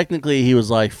 So technically, he was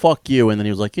like, "Fuck you," and then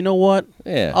he was like, "You know what?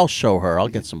 Yeah, I'll show her. I'll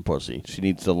get some pussy." She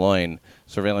needs the loin.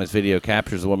 Surveillance video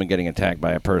captures a woman getting attacked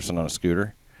by a person on a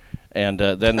scooter. And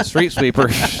then the street sweeper.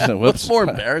 Whoops. What's more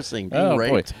embarrassing, being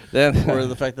raped, then or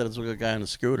the fact that it's a guy on a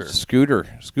scooter? Scooter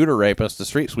rapist, the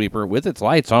street sweeper with its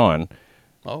lights on.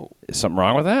 Oh, is something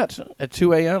wrong with that? At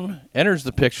 2 a.m., enters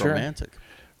the picture, romantic,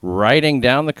 riding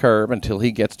down the curb until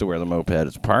he gets to where the moped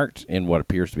is parked in what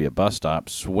appears to be a bus stop,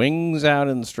 swings out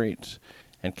in the street,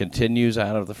 and continues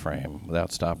out of the frame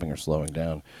without stopping or slowing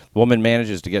down. The woman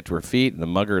manages to get to her feet, and the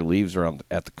mugger leaves her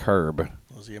at the curb.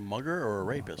 Was he a mugger or a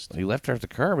rapist? He left her at the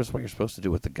curb. Is what you're supposed to do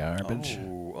with the garbage.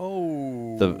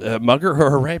 Oh. The mugger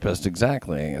or a rapist,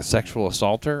 exactly. A sexual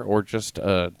assaulter, or just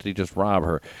did he just rob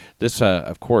her? This,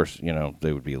 of course,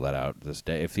 they would be let out this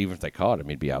day. Even if they caught him,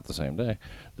 he'd be out the same day.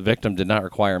 The victim did not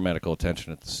require medical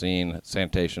attention at the scene.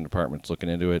 Sanitation department's looking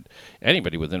into it.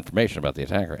 Anybody with information about the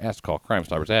attacker has to call Crime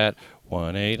Stoppers at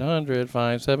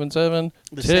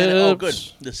 1-800-577-TIPS. Oh, good.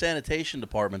 The sanitation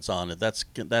department's on it. That's.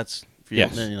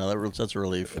 Yes, that's a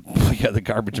relief. Yeah, the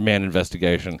garbage man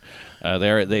investigation.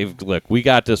 Look. We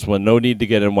got this one. No need to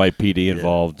get NYPD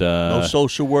involved. No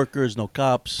social workers, no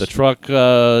cops. The truck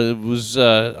was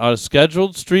on a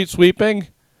scheduled street sweeping,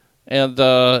 and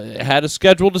had a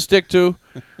schedule to stick to.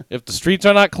 If the streets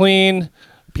are not clean,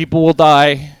 people will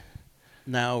die.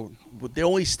 Now, the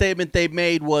only statement they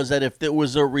made was that if it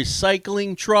was a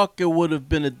recycling truck, it would have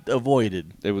been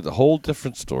avoided. It was a whole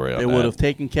different story. They would have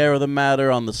taken care of the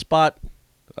matter on the spot.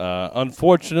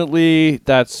 Unfortunately,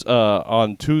 that's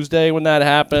on Tuesday when that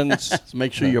happens. So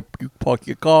make sure you park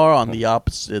your car on the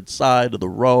opposite side of the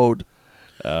road.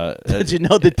 Did you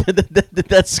know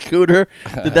that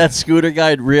scooter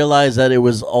guy realize that it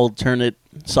was alternate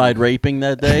side raping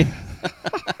that day?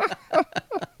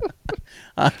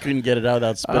 I couldn't get it out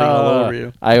without spitting all over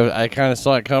you. I kind of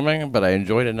saw it coming, but I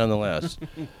enjoyed it nonetheless.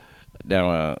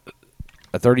 Now,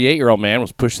 a 38-year-old man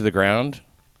was pushed to the ground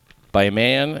by a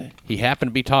man he happened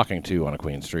to be talking to on a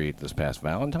Queen Street this past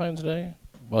Valentine's Day.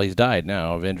 Well, he's died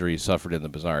now of injuries suffered in the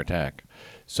bizarre attack.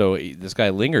 So this guy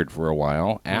lingered for a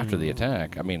while after the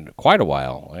attack. I mean, quite a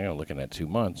while. Looking at 2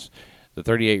 months. The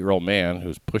 38-year-old man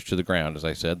who's pushed to the ground, as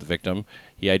I said, the victim,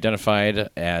 the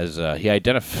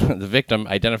victim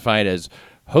identified as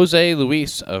Jose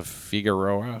Luis of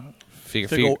Figueroa.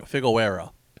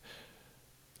 Figueroa.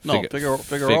 No, Figueroa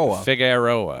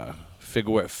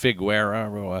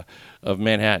of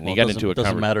Manhattan. Well, He got into a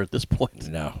doesn't matter at this point.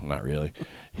 No, not really.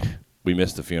 We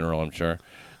missed the funeral, I'm sure.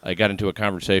 I got into a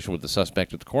conversation with the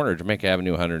suspect at the corner of Jamaica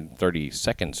Avenue,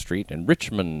 132nd Street, and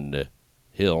Richmond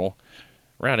Hill,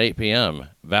 around 8 p.m.,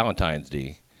 Valentine's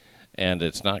Day. And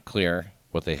it's not clear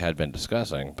what they had been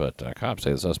discussing, but cops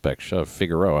say the suspect shoved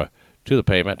Figueroa to the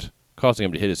pavement, causing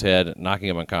him to hit his head, knocking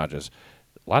him unconscious.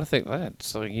 A lot of things.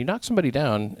 So you knock somebody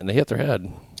down and they hit their head.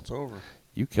 It's over.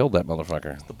 You killed that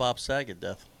motherfucker. It's the Bob Saget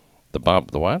death. The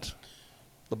what?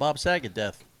 The Bob Saget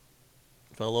death.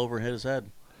 Fell over and hit his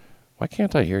head. Why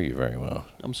can't I hear you very well?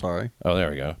 I'm sorry. Oh,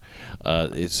 there we go.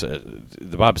 It's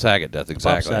the Bob Saget death,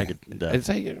 exactly. Bob Saget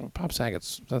death. Bob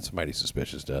Saget's a mighty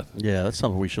suspicious death. Yeah, that's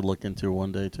something we should look into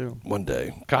one day, too. One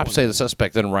day. Cops say the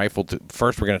suspect then rifled...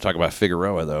 First, we're going to talk about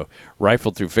Figueroa, though.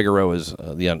 Rifled through Figueroa's...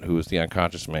 who was the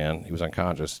unconscious man. He was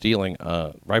unconscious. Stealing...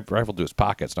 rifled through his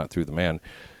pockets, not through the man.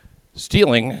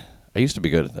 Stealing... I used to be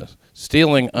good at this.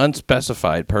 Stealing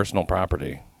unspecified personal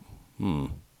property.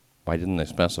 Why didn't they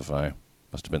specify?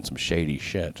 Must have been some shady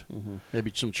shit. Mm-hmm.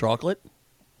 Maybe some chocolate?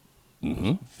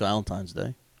 Mm-hmm. Valentine's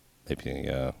Day.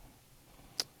 Maybe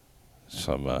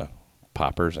some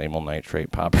poppers, amyl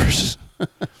nitrate poppers.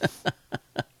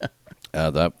 The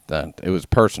that it was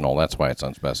personal. That's why it's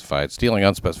unspecified. Stealing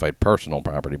unspecified personal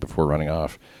property before running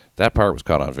off. That part was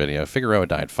caught on video. Figueroa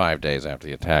died 5 days after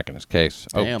the attack in his case.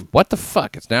 Damn. Oh, what the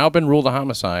fuck? It's now been ruled a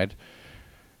homicide.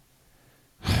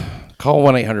 Call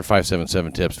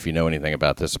 1-800-577-TIPS if you know anything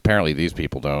about this. Apparently these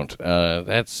people don't.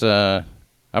 I'm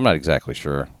not exactly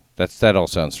sure. That all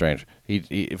sounds strange.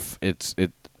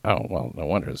 Oh, well, no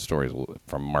wonder the story's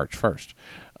from March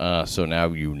 1st. So now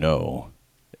you know.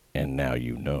 And now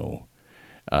you know.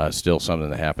 Still something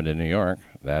that happened in New York.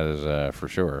 That is for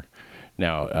sure.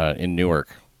 Now, in Newark,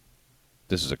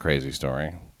 this is a crazy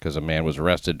story because a man was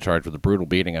arrested, charged with a brutal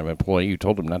beating of an employee who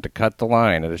told him not to cut the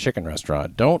line at a chicken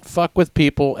restaurant. Don't fuck with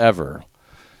people ever.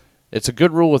 It's a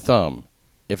good rule of thumb.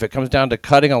 If it comes down to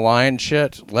cutting a line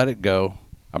shit, let it go.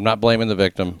 I'm not blaming the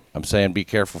victim. I'm saying be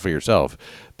careful for yourself.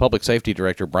 Public Safety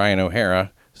Director Brian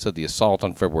O'Hara said the assault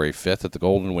on February 5th at the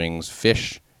Golden Wings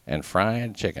Fish and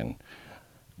Fried Chicken.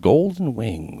 Golden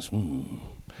Wings.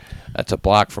 That's a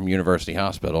block from University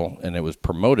Hospital, and it was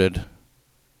promoted.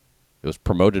 It was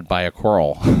promoted by a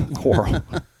quarrel.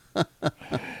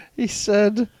 He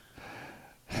said.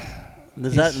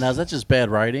 Is that just bad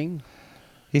writing?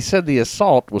 He said the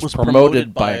assault was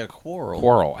promoted by a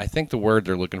quarrel. I think the word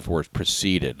they're looking for is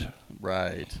preceded.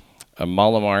 Right.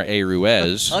 Malamar A.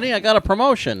 Ruiz. Honey, I got a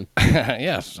promotion.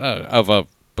 Yes, of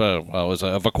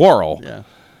a quarrel. Yeah.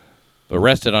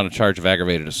 Arrested on a charge of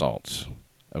aggravated assaults.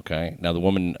 Okay. Now the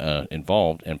woman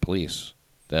involved and police,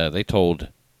 they told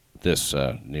this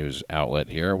news outlet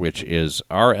here, which is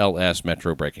RLS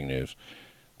Metro Breaking News,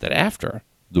 that after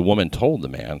the woman told the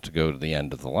man to go to the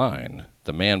end of the line,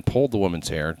 the man pulled the woman's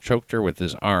hair, choked her with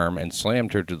his arm, and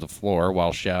slammed her to the floor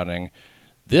while shouting,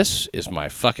 "This is my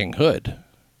fucking hood."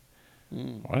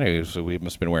 Well, so we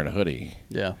must have been wearing a hoodie.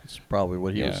 Yeah, that's probably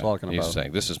what he was talking about. He's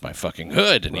saying, "This is my fucking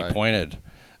hood," and he pointed.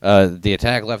 The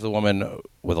attack left the woman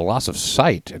with a loss of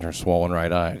sight in her swollen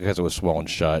right eye because it was swollen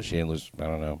shut. She didn't lose, I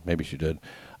don't know, maybe she did.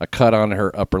 A cut on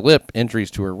her upper lip,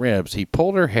 injuries to her ribs. He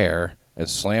pulled her hair and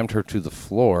slammed her to the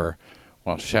floor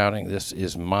while shouting, "This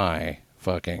is my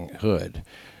fucking hood."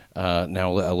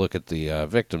 Now a look at the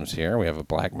victims here. We have a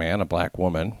black man, a black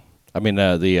woman. I mean,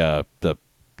 the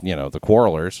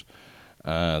quarrelers.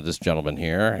 This gentleman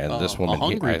here and this woman. A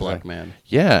hungry black man.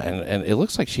 Yeah, and it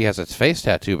looks like she has its face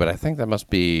tattoo, but I think that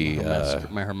must be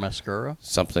her mascara.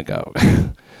 Something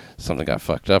got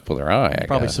fucked up with her eye.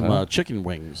 Probably guess, some chicken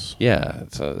wings. Yeah,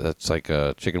 that's like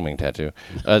a chicken wing tattoo.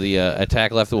 The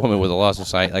attack left the woman with a loss of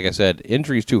sight. Like I said,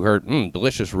 injuries to her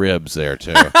delicious ribs there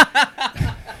too.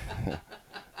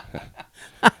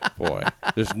 Boy,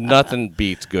 there's nothing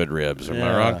beats good ribs. Am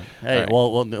I wrong? Hey, right.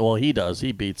 well, he does.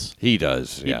 He beats. He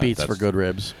does. He beats for good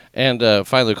ribs. And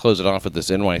finally, close it off with this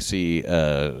NYC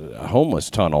homeless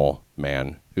tunnel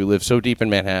man who lives so deep in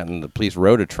Manhattan, the police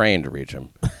rode a train to reach him.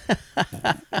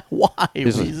 Why? He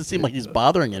doesn't seem like he's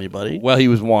bothering anybody. Well, he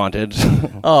was wanted.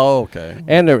 Oh, okay.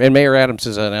 And Mayor Adams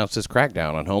has announced his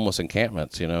crackdown on homeless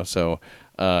encampments. So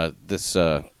this.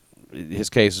 His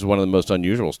case is one of the most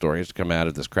unusual stories to come out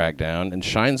of this crackdown and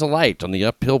shines a light on the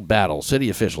uphill battle city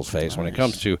officials face when it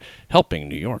comes to helping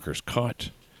New Yorkers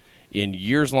caught in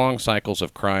years-long cycles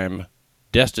of crime,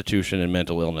 destitution, and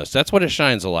mental illness. That's what it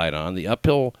shines a light on, the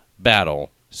uphill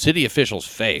battle city officials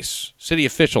face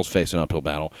an uphill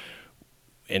battle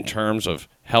in terms of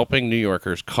helping New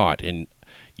Yorkers caught in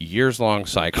years-long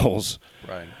cycles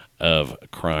of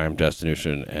crime,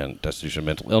 destitution, and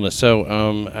mental illness. So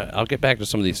I'll get back to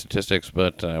some of these statistics,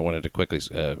 but I wanted to quickly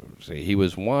say he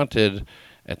was wanted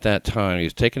at that time. He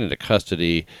was taken into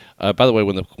custody. By the way,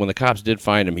 when the cops did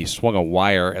find him, he swung a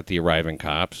wire at the arriving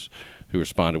cops, who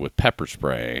responded with pepper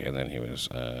spray, and then he was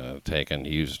taken.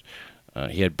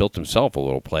 He had built himself a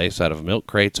little place out of milk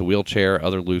crates, a wheelchair,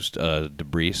 other loose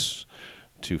debris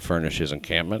to furnish his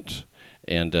encampment.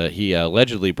 And he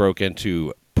allegedly broke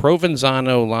into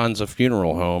Provenzano Lanza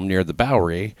Funeral Home near the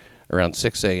Bowery around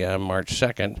 6 a.m. March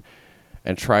 2nd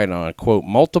and tried on, quote,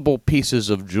 multiple pieces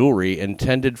of jewelry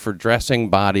intended for dressing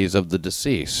bodies of the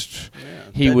deceased.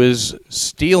 Yeah, he was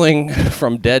stealing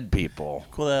from dead people.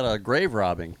 Call that grave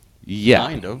robbing. Yeah.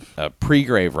 Kind of.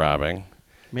 Pre-grave robbing.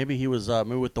 Maybe he was,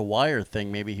 with the wire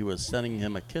thing, maybe he was sending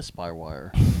him a kiss by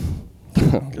wire.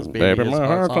 Baby, my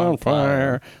heart's on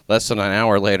fire. Less than an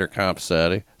hour later, cops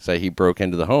say he broke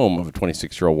into the home of a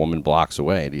 26-year-old woman blocks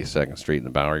away at East 2nd Street in the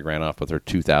Bowery, ran off with her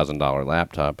 $2,000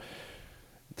 laptop.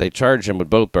 They charged him with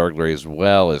both burglary as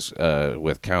well as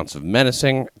with counts of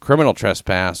menacing, criminal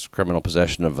trespass, criminal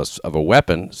possession of a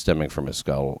weapon stemming from his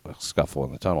scuffle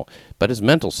in the tunnel. But his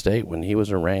mental state when he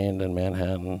was arraigned in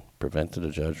Manhattan prevented a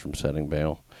judge from setting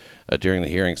bail. During the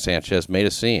hearing, Sanchez made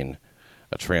a scene.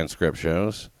 A transcript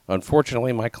shows.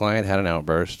 Unfortunately, my client had an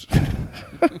outburst.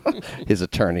 His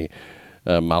attorney,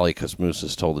 Molly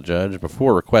Kosmoussis, told the judge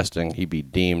before requesting he be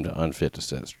deemed unfit to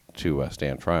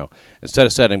stand trial. Instead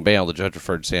of setting bail, the judge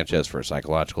referred Sanchez for a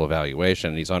psychological evaluation,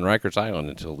 and he's on Rikers Island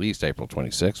until at least April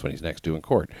 26th when he's next due in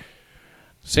court.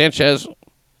 Sanchez,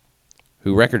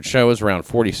 who records show he's around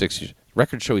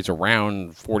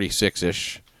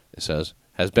 46-ish, it says,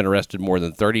 has been arrested more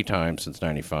than 30 times since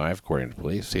 95, according to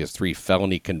police. He has 3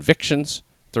 felony convictions,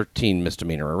 13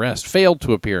 misdemeanor arrests, failed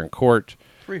to appear in court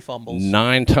 3 fumbles.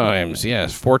 9 times,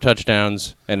 yes, 4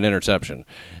 touchdowns and an interception.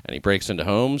 And he breaks into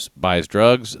homes, buys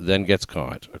drugs, then gets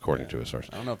caught, according to a source.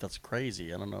 I don't know if that's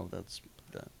crazy. I don't know if that's...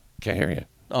 Can't hear you.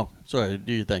 Oh, sorry.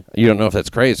 Do you think? You don't know if that's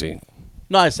crazy.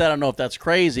 No, I said I don't know if that's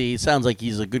crazy. He sounds like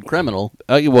he's a good criminal.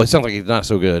 Well, it sounds like he's not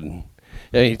so good.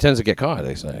 Yeah, he tends to get caught,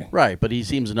 they say. Right, but he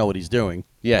seems to know what he's doing.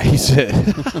 Yeah, he's...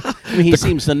 I mean, he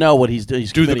seems to know what he's doing.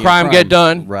 Do the crime get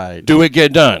done? Right. Do it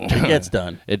get done? It gets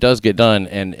done. It does get done,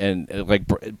 and like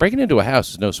breaking into a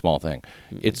house is no small thing.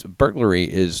 It's burglary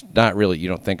is not really. You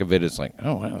don't think of it as like,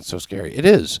 oh wow, it's so scary. It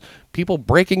is. People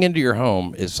breaking into your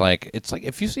home is like, it's like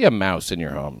if you see a mouse in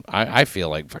your home, I feel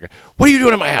like, what are you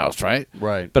doing in my house, right?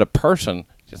 Right. But a person.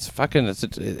 It's fucking.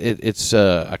 It's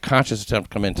a conscious attempt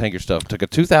to come in, take your stuff. Took a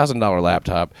 $2,000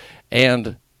 laptop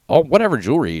and all whatever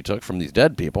jewelry he took from these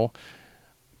dead people.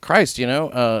 Christ,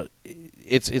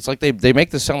 it's like they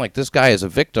make this sound like this guy is a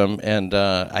victim, and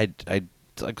I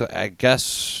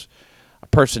guess a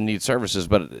person needs services,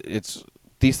 but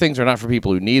these things are not for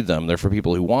people who need them. They're for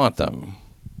people who want them.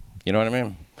 You know what I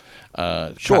mean?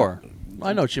 Sure,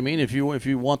 I know what you mean. If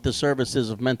you want the services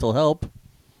of mental help.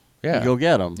 Yeah. You go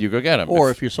get them. You go get them.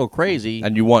 Or if you're so crazy.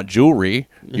 And you want jewelry,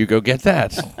 you go get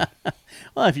that.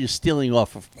 Well, if you're stealing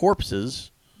off of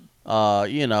corpses,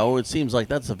 it seems like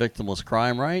that's a victimless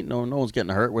crime, right? No one's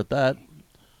getting hurt with that.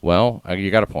 Well,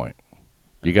 you got a point.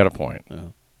 Yeah. Yeah.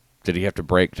 Did he have to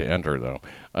break to enter, though?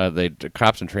 The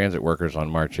cops and transit workers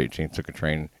on March 18th took a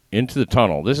train into the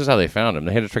tunnel. This is how they found him.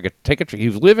 They had to take a train. He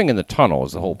was living in the tunnel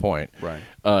is the whole point. Right.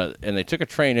 And they took a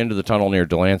train into the tunnel near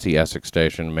Delancey Essex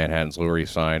Station, Manhattan's Lower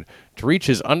East Side, to reach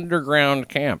his underground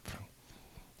camp.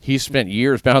 He spent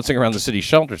years bouncing around the city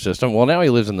shelter system. Well, now he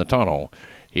lives in the tunnel.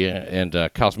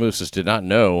 Kosmoussis did not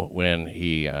know when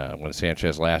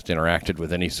Sanchez last interacted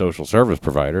with any social service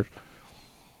providers.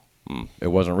 It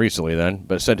wasn't recently then,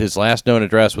 but said his last known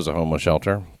address was a homeless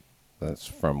shelter. That's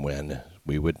from when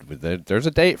there's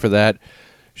a date for that.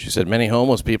 She said many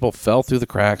homeless people fell through the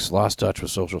cracks, lost touch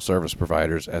with social service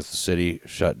providers as the city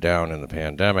shut down in the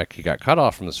pandemic. He got cut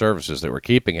off from the services that were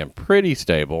keeping him pretty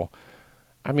stable.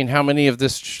 I mean, how much of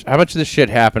this shit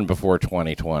happened before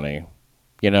 2020?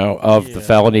 The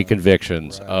felony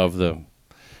convictions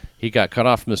he got cut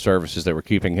off from the services that were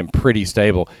keeping him pretty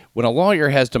stable. When a lawyer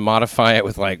has to modify it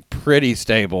with like pretty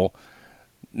stable,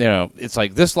 it's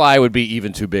like this lie would be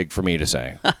even too big for me to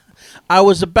say. I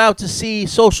was about to see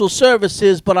social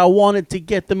services, but I wanted to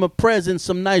get them a present,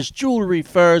 some nice jewelry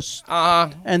first.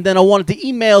 And then I wanted to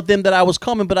email them that I was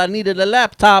coming, but I needed a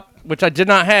laptop. Which I did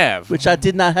not have.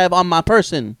 On my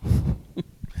person.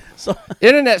 So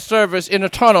internet service in a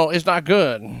tunnel is not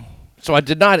good. So I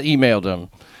did not email them.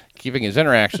 Keeping his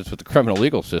interactions with the criminal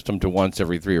legal system to once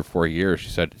every 3 or 4 years, she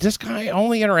said, this guy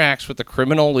only interacts with the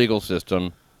criminal legal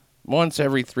system once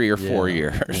every 3 or 4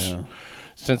 years. Yeah.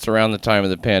 Since around the time of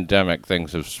the pandemic,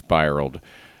 things have spiraled.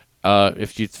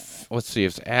 Let's see,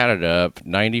 if it's added up,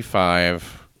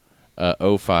 95,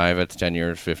 05, that's 10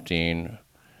 years, 15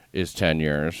 is 10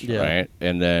 years, right?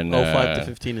 And then 05 to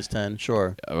 15 is 10,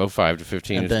 sure. 05 to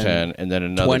 15 and is 10, and then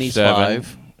another 20 7.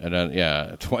 5. And then,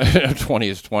 20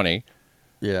 is 20.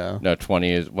 Yeah. No,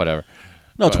 20 is whatever.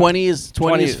 No, 20 is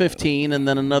 15, and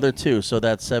then another 2, so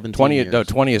that's 17 years. No,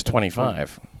 20 is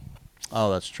 25.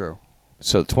 Oh, that's true.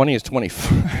 So 20 is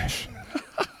 25.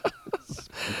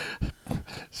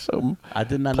 So I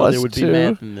did not know there would be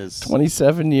math in this.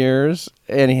 27 years,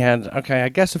 and he had I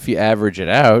guess if you average it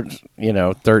out,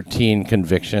 13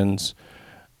 convictions.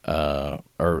 Or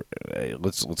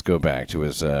let's go back to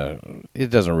his.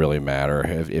 It doesn't really matter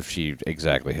if she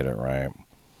exactly hit it right.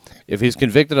 If he's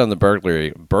convicted on the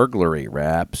burglary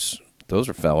raps, those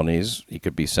are felonies. He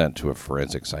could be sent to a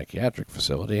forensic psychiatric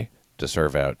facility to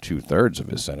serve out 2/3 of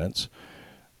his sentence.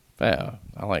 Yeah,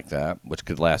 I like that, which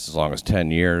could last as long as 10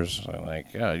 years. I like,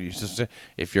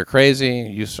 if you're crazy,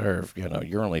 you serve,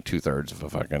 you're only 2/3 of a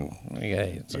fucking,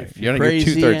 if you're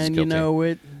crazy you're 2/3 and guilty. You know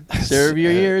it, serve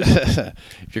your years.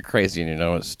 If you're crazy and you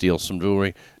know it, steal some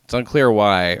jewelry. It's unclear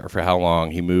why or for how long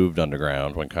he moved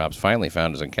underground. When cops finally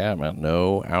found his encampment,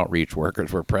 no outreach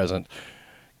workers were present.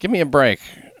 Give me a break.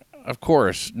 Of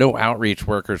course, no outreach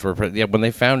workers were present. Yeah, when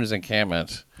they found his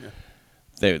encampment... Yeah.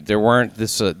 there weren't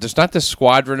this. There's not this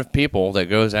squadron of people that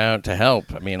goes out to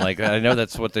help. I mean, like I know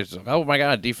that's what they. Oh my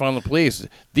God, defund the police.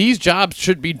 These jobs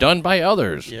should be done by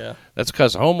others. Yeah. That's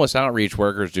because homeless outreach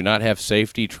workers do not have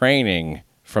safety training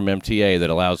from MTA that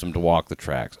allows them to walk the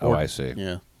tracks. I see.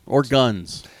 Yeah. Or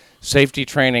guns. Safety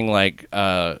training, like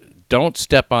don't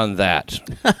step on that.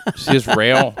 See this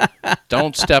rail?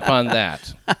 Don't step on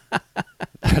that.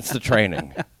 That's the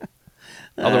training.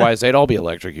 Otherwise, they'd all be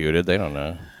electrocuted. They don't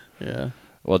know. Yeah.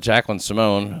 Well, Jacqueline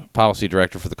Simone, policy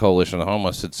director for the Coalition of the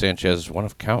Homeless, said Sanchez is one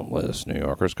of countless New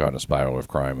Yorkers caught in a spiral of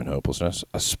crime and hopelessness.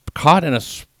 Caught in a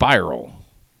spiral.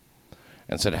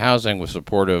 And said housing with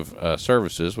supportive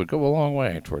services would go a long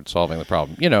way toward solving the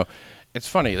problem. You know, it's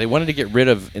funny. They wanted to get rid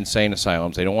of insane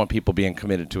asylums. They don't want people being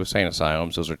committed to insane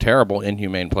asylums. Those are terrible,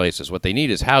 inhumane places. What they need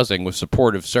is housing with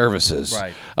supportive services.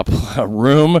 Right. A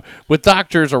room with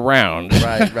doctors around.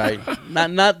 Right.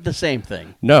 Not the same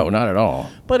thing. No, not at all.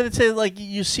 But it's like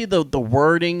you see the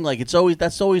wording. Like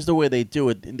that's always the way they do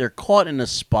it. They're caught in a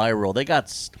spiral. They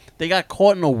got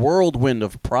caught in a whirlwind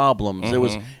of problems.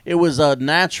 Mm-hmm. It was a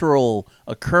natural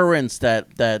occurrence that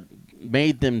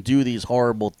made them do these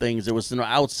horrible things. It was an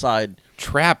outside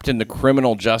trapped in the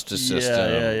criminal justice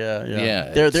system.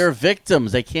 Yeah. They're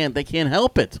victims. They can't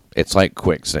help it. It's like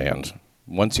quicksand.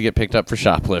 Once you get picked up for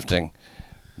shoplifting,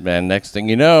 man, next thing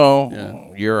you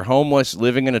know, you're homeless,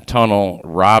 living in a tunnel,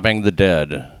 robbing the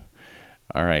dead.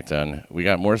 All right, then. We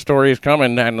got more stories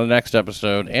coming in the next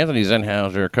episode. Anthony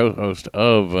Zenhauser, co-host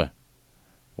of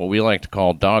what we like to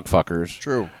call Dog Fuckers.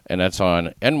 True. And that's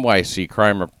on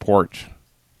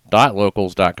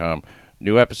nyccrimereport.locals.com.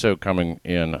 New episode coming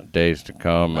in days to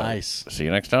come. Nice. See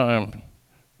you next time.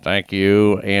 Thank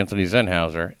you, Anthony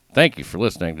Zenhauser. Thank you for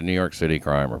listening to New York City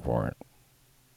Crime Report.